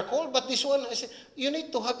 If you are called, but this one, I said, you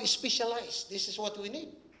need to have specialized. This is what we need.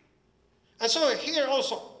 And so here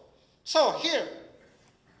also. So here,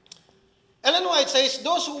 Ellen White says,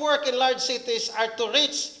 those who work in large cities are to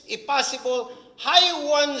reach, if possible, high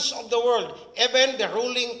ones of the world, even the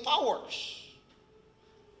ruling powers.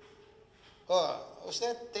 Was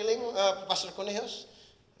that telling Pastor Conejos,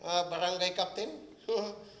 barangay captain?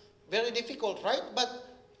 Very difficult, right? But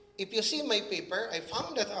if you see my paper, I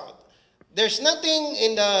found that out. There's nothing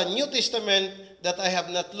in the New Testament that I have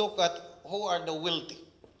not looked at who are the wealthy.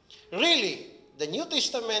 Really, the New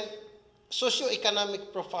Testament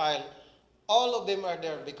socio-economic profile, all of them are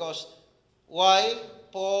there because why?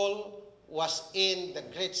 Paul was in the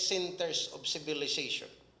great centers of civilization.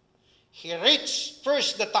 He reached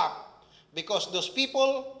first the top because those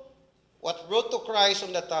people, what brought to Christ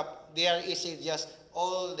on the top, they are easy, just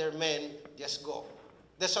all their men just go.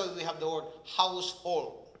 That's why we have the word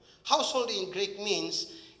household. Household in Greek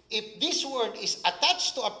means if this word is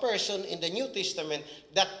attached to a person in the New Testament,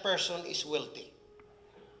 that person is wealthy.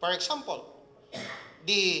 For example,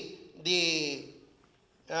 the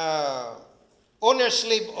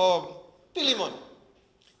owner-slave of Philemon,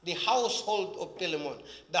 the household of Philemon,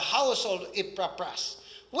 the household of Epaphras.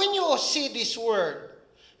 when you see this word,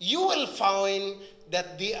 you will find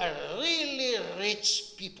that they are really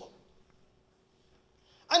rich people.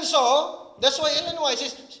 And so, that's why Ellen White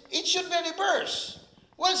says, it should be reversed.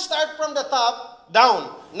 We'll start from the top,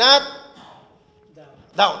 down, not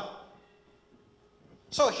down.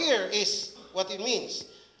 So here is what it means.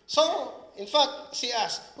 So, in fact, she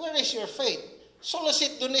asked, where is your faith?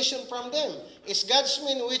 Solicit donation from them. It's God's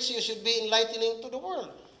mean which you should be enlightening to the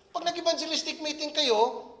world. Pag nag-evangelistic meeting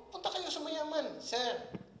kayo, punta kayo sa mayaman. Sir,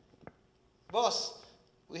 boss,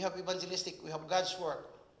 we have evangelistic, we have God's work.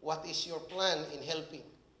 What is your plan in helping?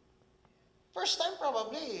 First time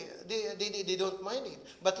probably, they don't mind it.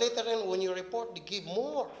 But later on, when you report, they give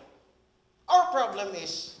more. Our problem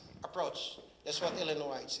is approach. That's what Ellen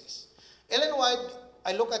White says. Ellen White,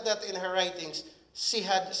 I look at that in her writings, she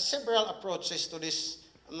had several approaches to these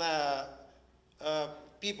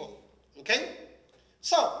people. Okay?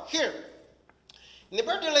 So, here,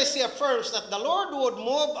 nevertheless, he affirms that the Lord would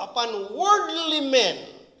move upon worldly men,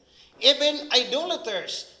 even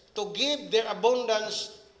idolaters, to give their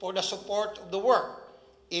abundance for the support of the work,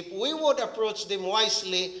 if we would approach them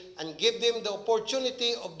wisely and give them the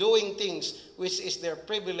opportunity of doing things which is their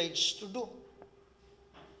privilege to do.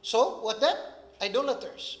 So, what that?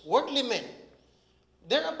 Idolaters, worldly men,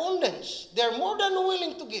 their abundance, they're more than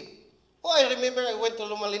willing to give. Oh, I remember I went to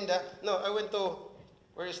Loma Linda. No, I went to,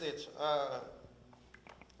 where is it?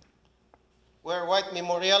 Where White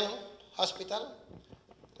Memorial Hospital?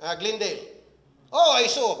 Glendale. Oh, I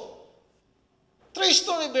saw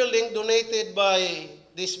 3-story building donated by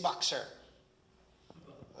this boxer.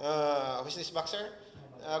 Who's this boxer?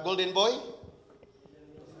 Golden Boy?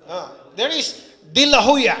 There is De La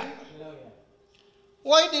Hoya.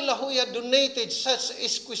 Why De La Hoya donated such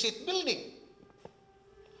exquisite building?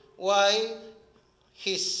 Why?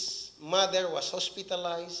 His mother was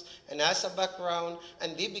hospitalized and has a background,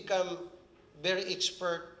 and they become very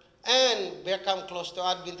expert and become close to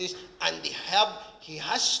Adventists, and he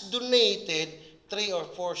has donated 3 or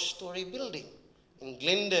 4-story building in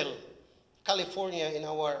Glendale, California, in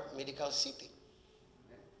our medical city.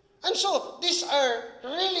 And so these are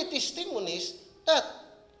really testimonies that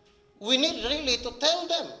we need really to tell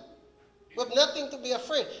them. We have nothing to be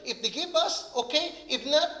afraid. If they give us, okay. If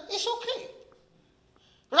not, it's okay.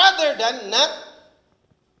 Rather than not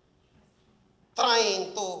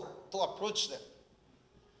trying to approach them.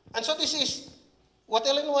 And so this is what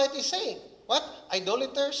Ellen White is saying. What?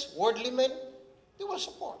 Idolaters, worldly men, they will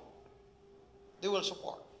support. They will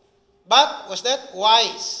support. But was that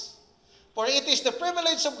wise? For it is the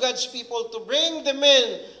privilege of God's people to bring the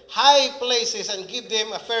men high places and give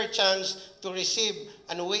them a fair chance to receive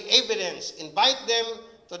and weigh evidence, invite them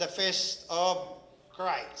to the feast of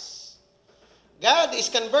Christ. God is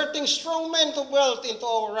converting strong men to wealth into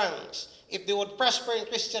our ranks if they would prosper in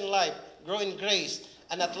Christian life, grow in grace,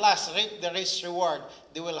 and at last reap the rich reward.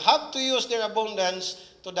 They will have to use their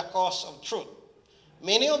abundance to the cause of truth.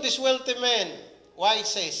 Many of these wealthy men, White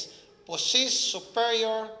says, possess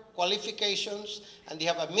superior qualifications, and they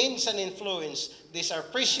have a means and influence. These are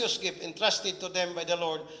precious gifts entrusted to them by the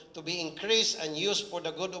Lord to be increased and used for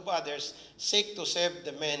the good of others, seek to save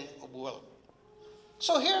the men of wealth.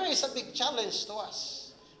 So here is a big challenge to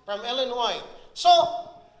us from Ellen White. So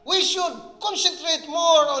we should concentrate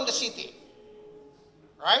more on the city.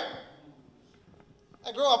 Right?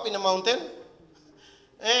 I grew up in a mountain,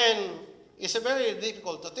 and it's very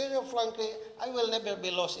difficult. To tell you frankly, I will never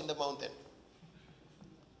be lost in the mountain.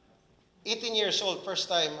 18 years old, first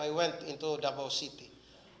time I went into Davao City.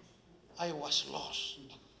 I was lost.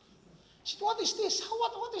 I said, what is this?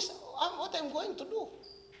 What I'm going to do?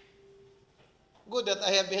 Good that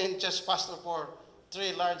I have been just pastor for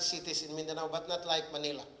 3 large cities in Mindanao, but not like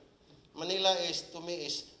Manila. Manila is, to me,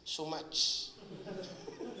 is so much.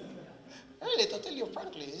 Really, to tell you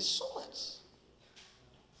frankly, it's so much.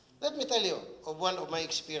 Let me tell you of one of my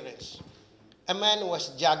experience. A man was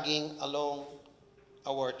jogging along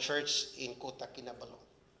our church in Kota, Kinabalu.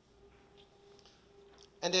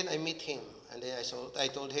 And then I meet him. And then I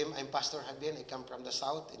told him, I'm Pastor Javien. I come from the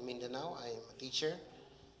south in Mindanao. I'm a teacher.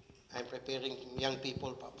 I'm preparing young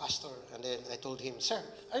people, pastor. And then I told him, sir,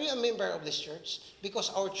 are you a member of this church? Because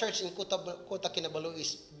our church in Kota, Kinabalu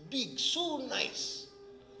is big, so nice.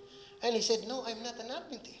 And he said, no, I'm not an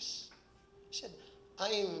Adventist. He said,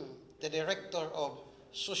 I'm the director of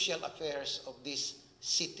social affairs of this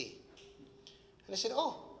city. And I said,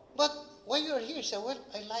 oh, but why you're here? He said, well,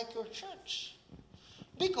 I like your church.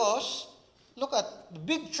 Because, look at the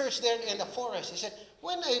big church there in the forest. He said,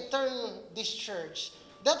 when I turned this church,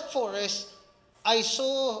 that forest, I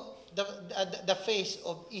saw the face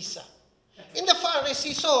of Isa. In the forest,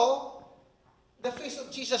 he saw the face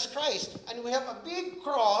of Jesus Christ. And we have a big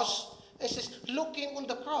cross. It says, looking on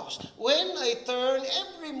the cross. When I turn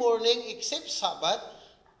every morning except Sabbath,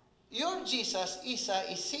 your Jesus, Isa,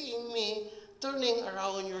 is seeing me turning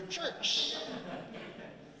around your church.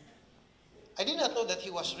 I did not know that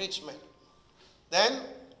he was rich man. Then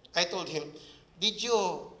I told him, did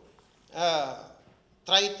you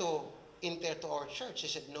try to enter to our church? He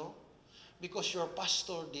said, no, because your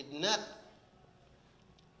pastor did not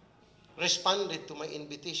respond to my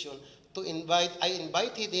invitation to invite. I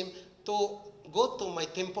invited him to go to my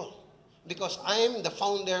temple because I am the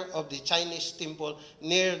founder of the Chinese temple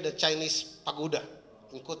near the Chinese pagoda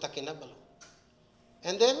in Kota Kinabalu.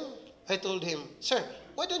 And then I told him, sir,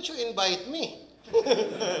 why don't you invite me?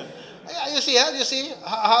 You see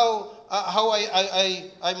how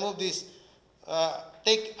I move this,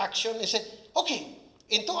 take action. He said, okay,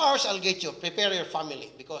 in 2 hours I'll get you. Prepare your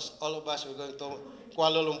family because all of us we're going to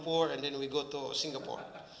Kuala Lumpur and then we go to Singapore.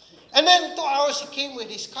 And then 2 hours he came with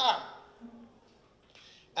his car.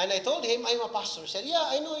 And I told him, I'm a pastor. He said, yeah,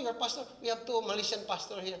 I know you're a pastor. We have 2 Malaysian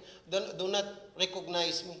pastors here. Do not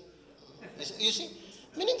recognize me. You see?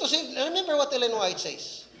 Meaning to say, remember what Ellen White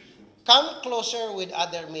says. Come closer with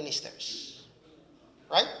other ministers.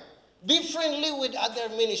 Right? Be friendly with other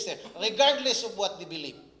ministers, regardless of what they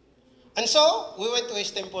believe. And so, we went to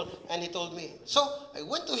his temple, and he told me. So, I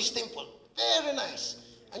went to his temple. Very nice.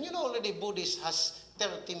 And you know already Buddhist has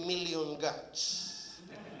 30 million gods.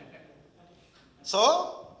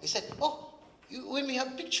 So, he said, oh, we may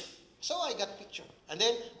have picture. So I got picture. And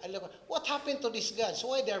then I look, what happened to these gods?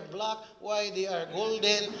 Why they are black? Why they are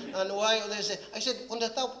golden? And why they say? I said, on the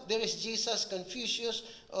top there is Jesus, Confucius,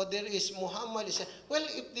 or there is Muhammad. He said, well,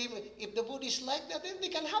 if the Buddhists like that, then they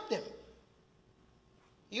can have them.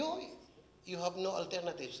 You have no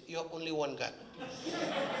alternatives. You have only one God.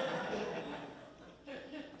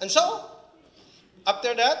 And so,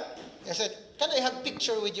 after that, I said, can I have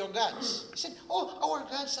picture with your gods? He said, oh, our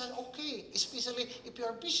gods are okay, especially if you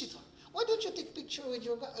are visitor. Why don't you take picture with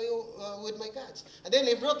with my gods? And then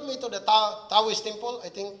he brought me to the Taoist temple, I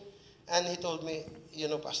think, and he told me, you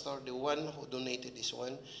know, Pastor, the one who donated this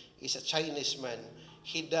one is a Chinese man.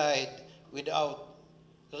 He died without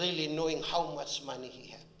really knowing how much money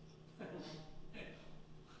he had.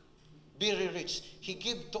 Very rich. He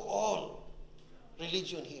gave to all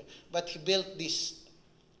religion here. But he built this,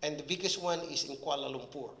 and the biggest one is in Kuala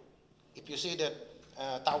Lumpur. If you see that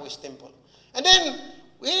Taoist temple. And then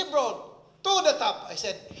we brought to the top. I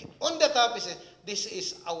said, on the top, he said, this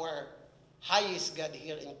is our highest God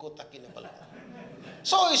here in Kota Kinabalu.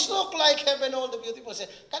 So it looked like heaven, all the beautiful. Said,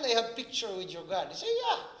 can I have picture with your God? He said,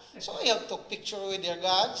 yeah. So I have to picture with their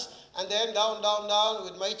gods. And then down, down, down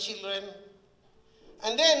with my children.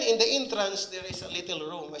 And then in the entrance, there is a little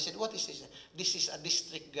room. I said, what is this? This is a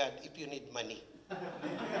district God if you need money.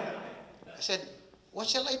 I said, what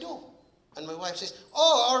shall I do? And my wife says,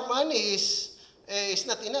 oh, our money is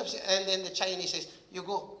not enough. And then the Chinese says, you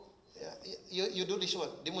go. You do this one.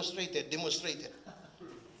 Demonstrate it.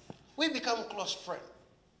 We become close friends.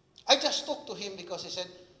 I just talked to him because he said,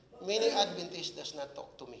 many Adventists does not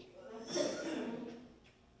talk to me. I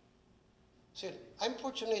said, I'm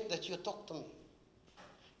fortunate that you talk to me.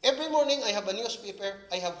 Every morning I have a newspaper,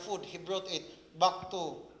 I have food. He brought it back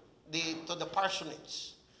to the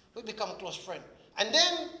parsonage. We become close friends. And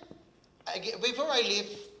then, before I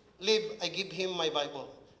leave, I give him my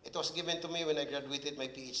Bible. It was given to me when I graduated my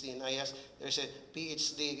PhD in IAS. There's a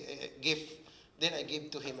PhD gift. Then I give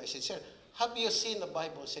to him. I said, sir, have you seen the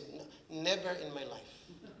Bible? He said, no, never in my life.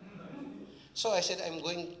 So I said, I'm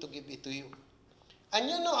going to give it to you. And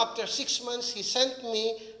you know, after 6 months, he sent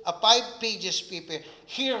me a 5-page paper.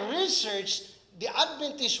 He researched the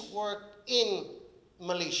Adventist work in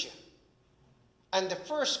Malaysia. And the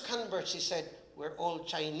first converts, he said, were all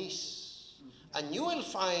Chinese. And you will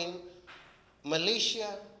find Malaysia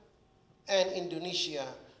and Indonesia,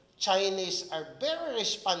 Chinese are very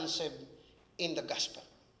responsive in the gospel.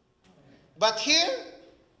 But here,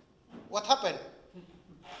 what happened?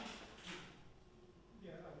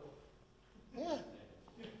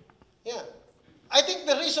 Yeah. I think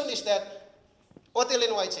the reason is that what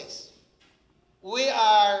Ellen White says, we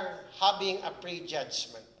are having a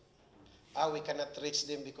prejudgment. We cannot reach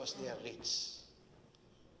them because they are rich.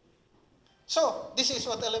 So, this is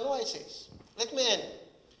what Ellen White says. Let me end.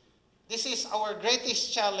 This is our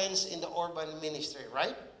greatest challenge in the urban ministry,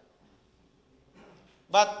 right?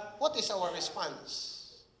 But what is our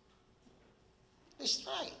response? Let's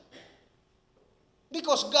try.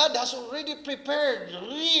 Because God has already prepared,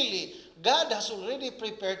 really, God has already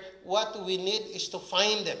prepared. What we need is to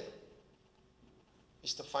find them.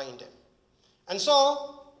 And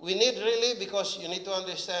so, we need really, because you need to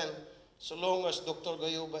understand, so long as Dr.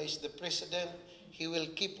 Gayuba is the president, he will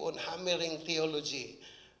keep on hammering theology.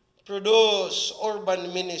 Produce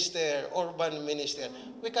urban minister, urban minister.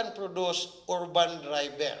 We can produce urban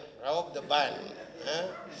driver, right? The van.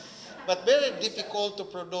 But very difficult to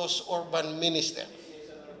produce urban minister.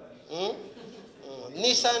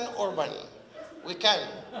 Nissan Urban. We can.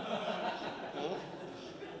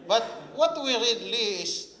 But what we really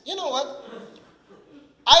is, you know what?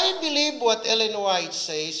 I believe what Ellen White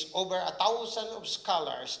says, over 1,000 of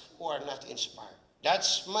scholars who are not inspired.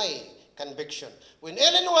 That's my conviction. When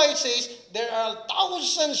Ellen White says there are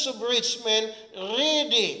thousands of rich men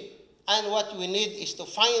ready, and what we need is to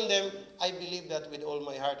find them, I believe that with all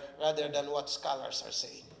my heart, rather than what scholars are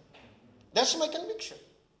saying. That's my conviction.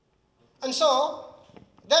 And so,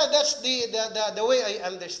 that's the way I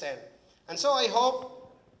understand. And so I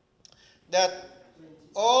hope that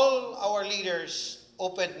all our leaders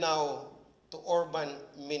open now to urban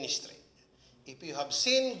ministry. If you have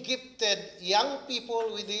seen gifted young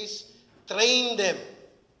people with this, train them.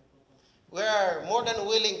 We are more than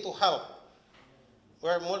willing to help. We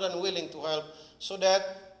are more than willing to help so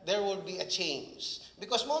that there will be a change.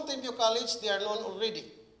 Because Mountain View College, they are known already.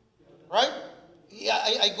 Right? Yeah,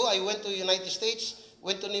 I went to United States,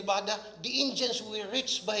 went to Nevada. The Indians were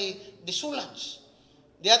reached by the Sulans.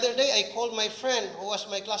 The other day, I called my friend who was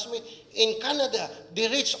my classmate in Canada. They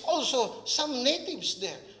reached also some natives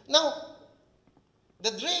there. Now,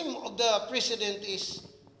 the dream of the president is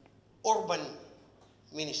urban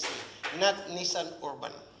ministry, not Nissan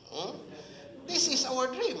Urban. This is our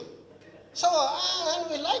dream. So, and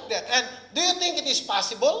we like that. And do you think it is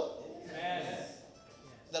possible? Yes.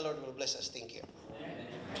 The Lord will bless us. Thank you.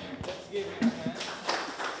 Let's give him a hand.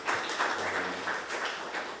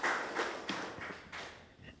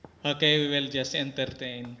 Okay, we will just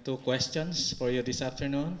entertain 2 questions for you this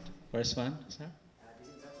afternoon. First one, sir. I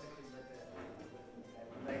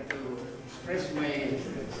would like to express my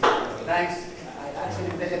thanks. I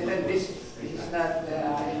actually didn't attend this. This is not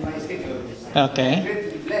in my schedule. Okay. I'm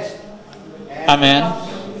greatly blessed. And Amen.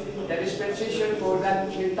 the dispensation for that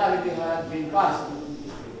mentality has been passed.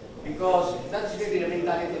 Because that's really the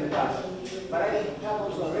mentality in the past. But I have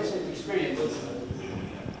also a recent experience.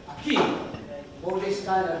 A key for this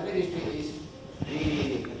kind of ministry is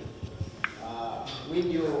when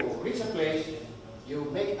you reach a place, you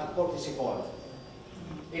make a courtesy call.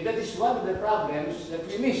 And that is one of the problems that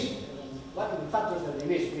we miss. One of the factors that we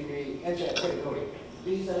miss when we enter a territory.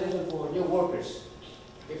 This is a lesson for new workers.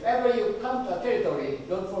 If ever you come to a territory,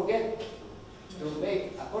 don't forget to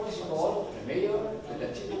make a courtesy call to the mayor, to the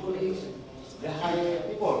chief of police, the higher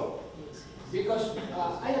people. Because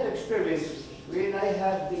I had experience when I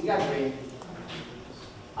had the gathering,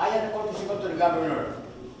 I had a courtesy call to the governor.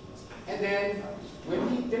 And then,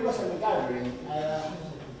 when there was a gathering, I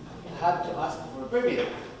had to ask for a permit.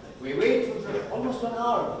 We waited for almost 1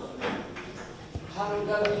 hour.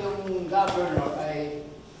 Hanggang yung governor ay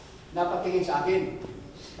napatingin sa akin.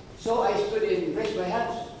 So I stood and raised my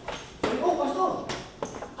hands. Sabi, oh, Pastor,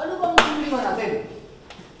 ano bang problema natin?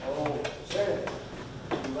 Oh, sir,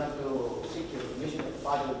 we want to seek your permission to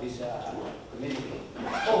follow this community.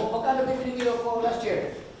 Oh, magkano ba pinigil ko last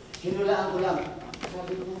year? Hinulaan ko lang.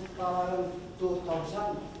 Sabi ko, parang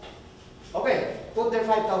 2,000. Okay, put there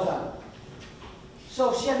 5,000.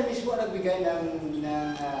 So, siya na mismo nagbigay ng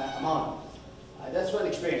amount. That's one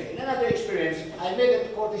experience. In another experience, I made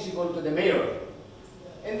a courtesy call to the mayor.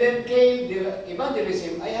 And then came the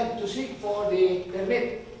evangelism. I had to seek for the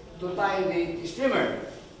permit to tie the streamer.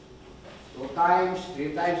 2 times,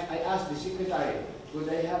 3 times, I asked the secretary, could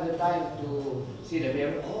I have the time to see the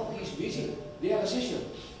mayor? Oh, he's busy. They have a session.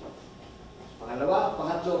 Pangalawa,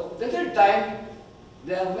 pangatlo. The 3rd time,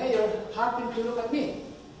 the mayor happened to look at me.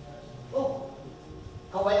 Oh,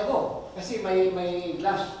 kaway ako. Kasi may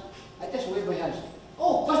glass. I just wave my hands.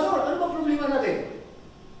 Oh, Pastor, ano ba problema natin?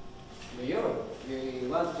 Mayor, we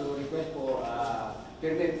want to request for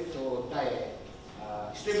permit to tie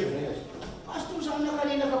streamer. Pastor, saan na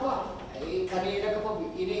kanina ka pa? Ay, kanina ka pa,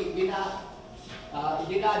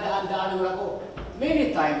 dinadaan-daan naman ako. Many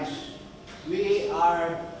times, we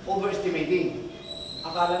are overestimating.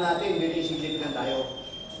 Akala natin, very insignificant tayo.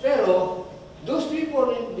 Pero, those people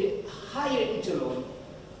in the higher echelon,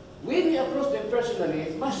 when we approach them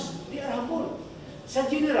personally, they are humble. Sa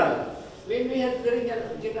general, when we had the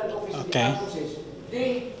general office in the campuses,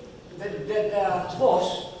 the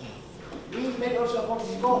boss, we made also a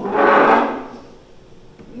courtesy call.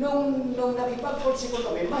 Nung nakipag-courtesy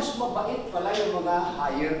call kami, mas mabait pala yung mga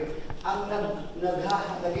higher ang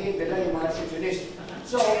naghihintay lang yung mga receptionist.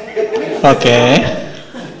 So, okay.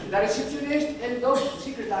 the receptionists and those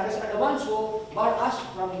secretaries are the ones who bar us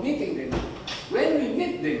from meeting them. When we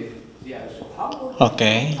meet them, they are so humble.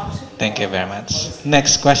 Okay. Thank you very much.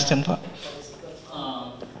 Next question po.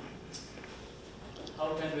 How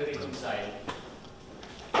can we reconcile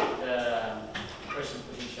the present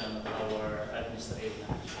position of our administrative?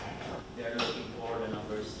 They are looking for the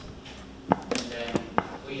numbers. And then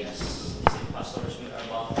we as district pastors, we are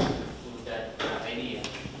bound to that idea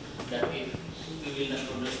that if we will not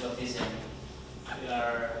produce baptism, we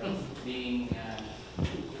are being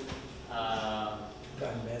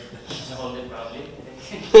holding probably.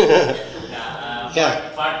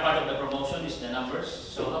 Part of the promotion is the numbers.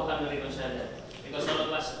 So how can we reconcile that? Because all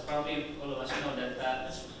of us know that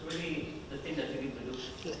that's really the thing that we need to do.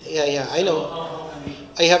 Yeah, I know. So how can we?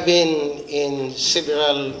 I have been in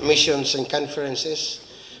several missions and conferences.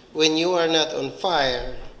 When you are not on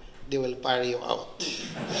fire, they will fire you out.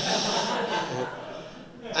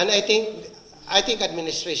 And I think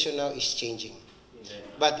administration now is changing.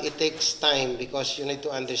 But it takes time because you need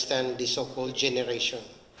to understand the so-called generation.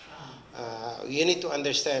 You need to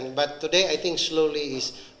understand. But today, I think slowly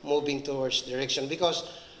is moving towards direction because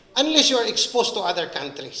unless you are exposed to other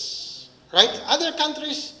countries, right? Other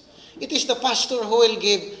countries, it is the pastor who will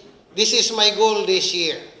give, this is my goal this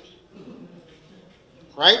year.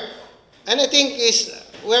 Right? And I think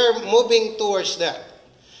we're moving towards that.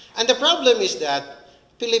 And the problem is that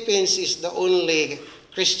Philippines is the only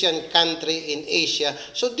Christian country in Asia.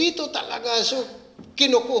 So dito talaga, so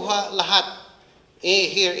kinukuha lahat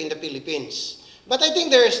here in the Philippines. But I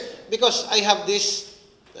think because I have this,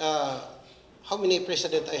 how many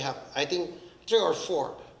presidents I have? I think 3 or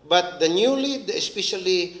 4. But the newly,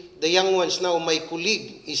 especially the young ones now, my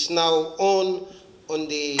colleague is now on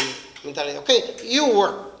the mentality. Okay, you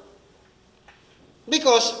work.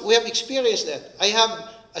 Because we have experienced that. I have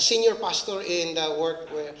a senior pastor in the work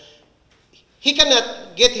where he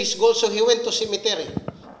cannot get his goal, so he went to cemetery.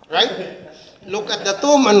 Right? Look at the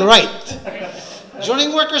tomb and write.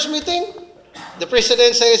 During workers' meeting, the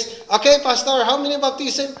president says, okay, pastor, how many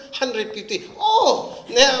baptism? 150. Oh,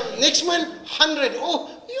 next month, 100. Oh,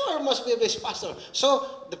 you must be a best pastor.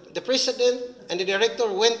 So the president and the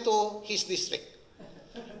director went to his district.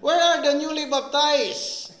 Where are the newly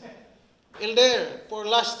baptized? Elder, for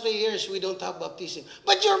last 3 years, we don't have baptism.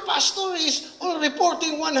 But your pastor is all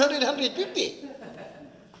reporting 100, 150.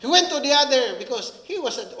 He went to the other because he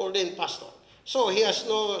was an ordained pastor. So he has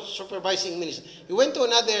no supervising ministry. He went to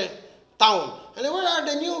another town. And where are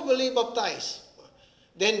the newly baptized?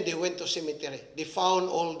 Then they went to cemetery. They found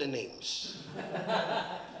all the names.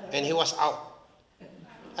 And he was out.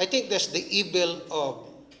 I think that's the evil of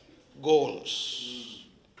goals.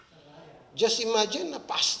 Just imagine a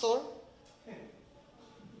pastor.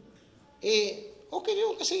 Okay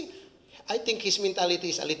yun kasi I think his mentality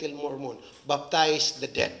is a little Mormon. Baptize the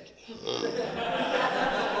dead.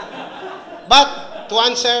 But to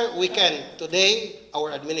answer, we can. Today,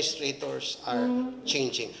 our administrators are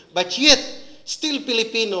changing. But yet, still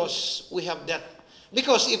Filipinos, we have that.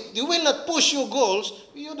 Because if you will not push your goals,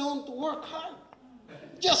 you don't work hard.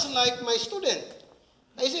 Just like my student.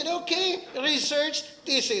 I said, okay, research,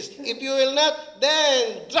 thesis. If you will not,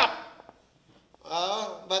 then drop.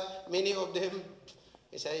 But many of them,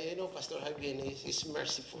 they say, Pastor Javien is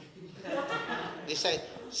merciful. They say,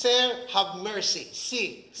 sir, have mercy.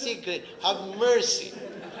 Secret, have mercy.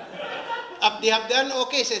 If they have done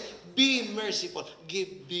okay, say, be merciful.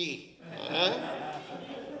 Give B.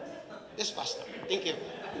 Yes, Pastor. Thank you.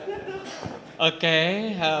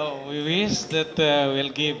 Okay, we wish that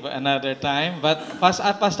we'll give another time. But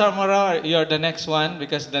Pastor Moro, you're the next one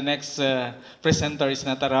because the next presenter is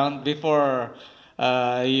not around. Before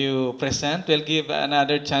you present, we'll give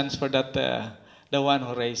another chance for that the one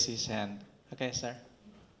who raised his hand. Okay, sir.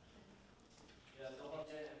 Yeah, I'm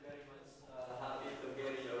very much happy to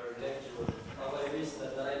hear your lecture. How I wish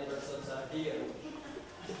that the right persons are here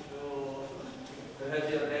to have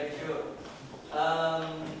your lecture.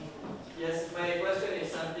 Yes, my question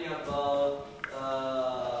is something about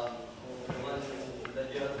the one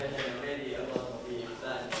that you have mentioned already about the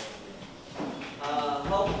plan.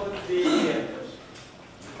 How could we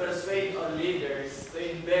persuade our leaders to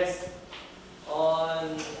invest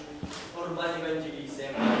on urban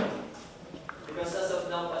evangelism? Because as of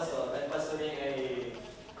now, Pastor, I'm pastoring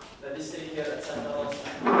the district here at Santa Rosa.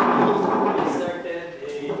 We started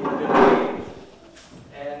a Middle Air,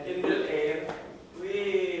 and in Middle Air,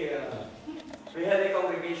 we had a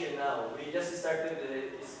congregation now. We just started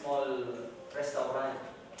a small restaurant.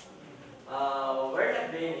 We're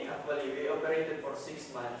not gaining, actually. We operated for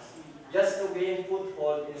 6 months just to gain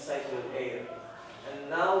foothold inside Middle Air. And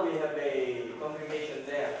now we have a congregation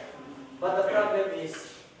there. But the problem is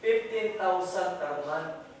 15,000 per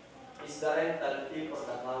month is the rental fee for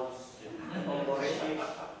the house of worship.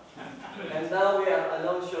 And now we are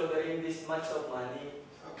alone shouldering this much of money.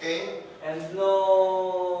 Okay. And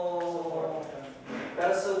no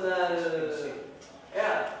personal,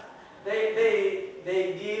 yeah,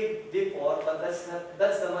 they give before, but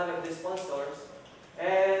that's the money of the sponsors,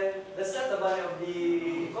 and that's not the money of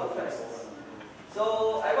the conferences.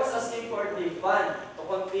 So I was asking for the fund to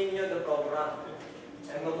continue the program,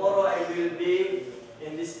 and tomorrow I will be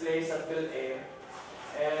in this place at Bill Air,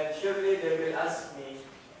 and surely they will ask me,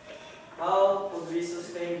 how could we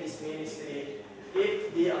sustain this ministry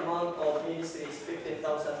if the amount of ministry is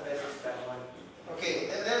 15,000 pesos per month? Okay,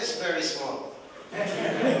 that is very small.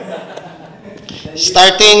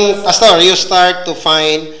 Pastor, you start to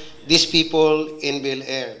find these people in Bel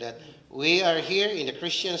Air that we are here in the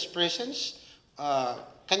Christian's presence.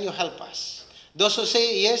 Can you help us? Those who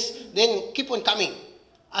say yes, then keep on coming,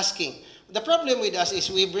 asking. The problem with us is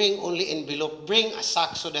we bring only envelope, bring a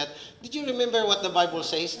sack so that, did you remember what the Bible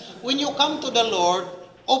says? When you come to the Lord,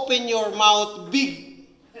 open your mouth big.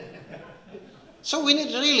 So we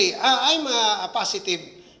need really, I'm a positive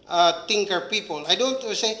thinker people. I don't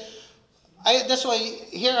say, that's why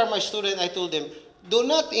here are my students, I told them, do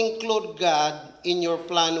not include God in your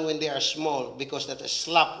plan when they are small because that's a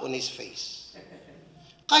slap on his face.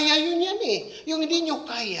 Kaya yun yan eh. Yung hindi nyo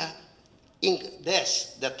kaya,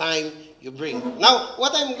 that's the time you bring. Now,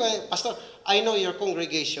 what I'm going, Pastor, I know your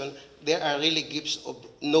congregation, there are really gifts of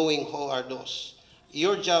knowing who are those.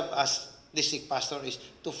 Your job as district pastor is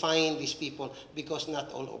to find these people because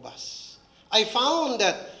not all of us. I found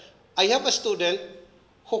that I have a student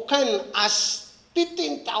who can ask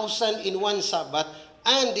 15,000 in one Sabbath,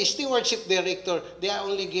 and the stewardship director, they are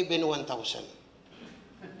only given 1,000.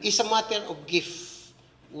 It's a matter of gift.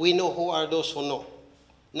 We know who are those who know.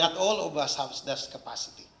 Not all of us have that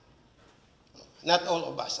capacity. Not all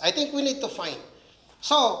of us. I think we need to find.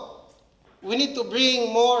 So, we need to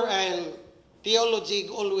bring more, and theology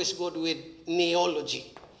always good with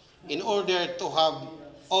neology in order to have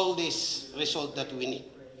all this result that we need.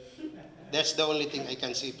 That's the only thing I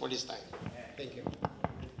can say for this time. Thank you.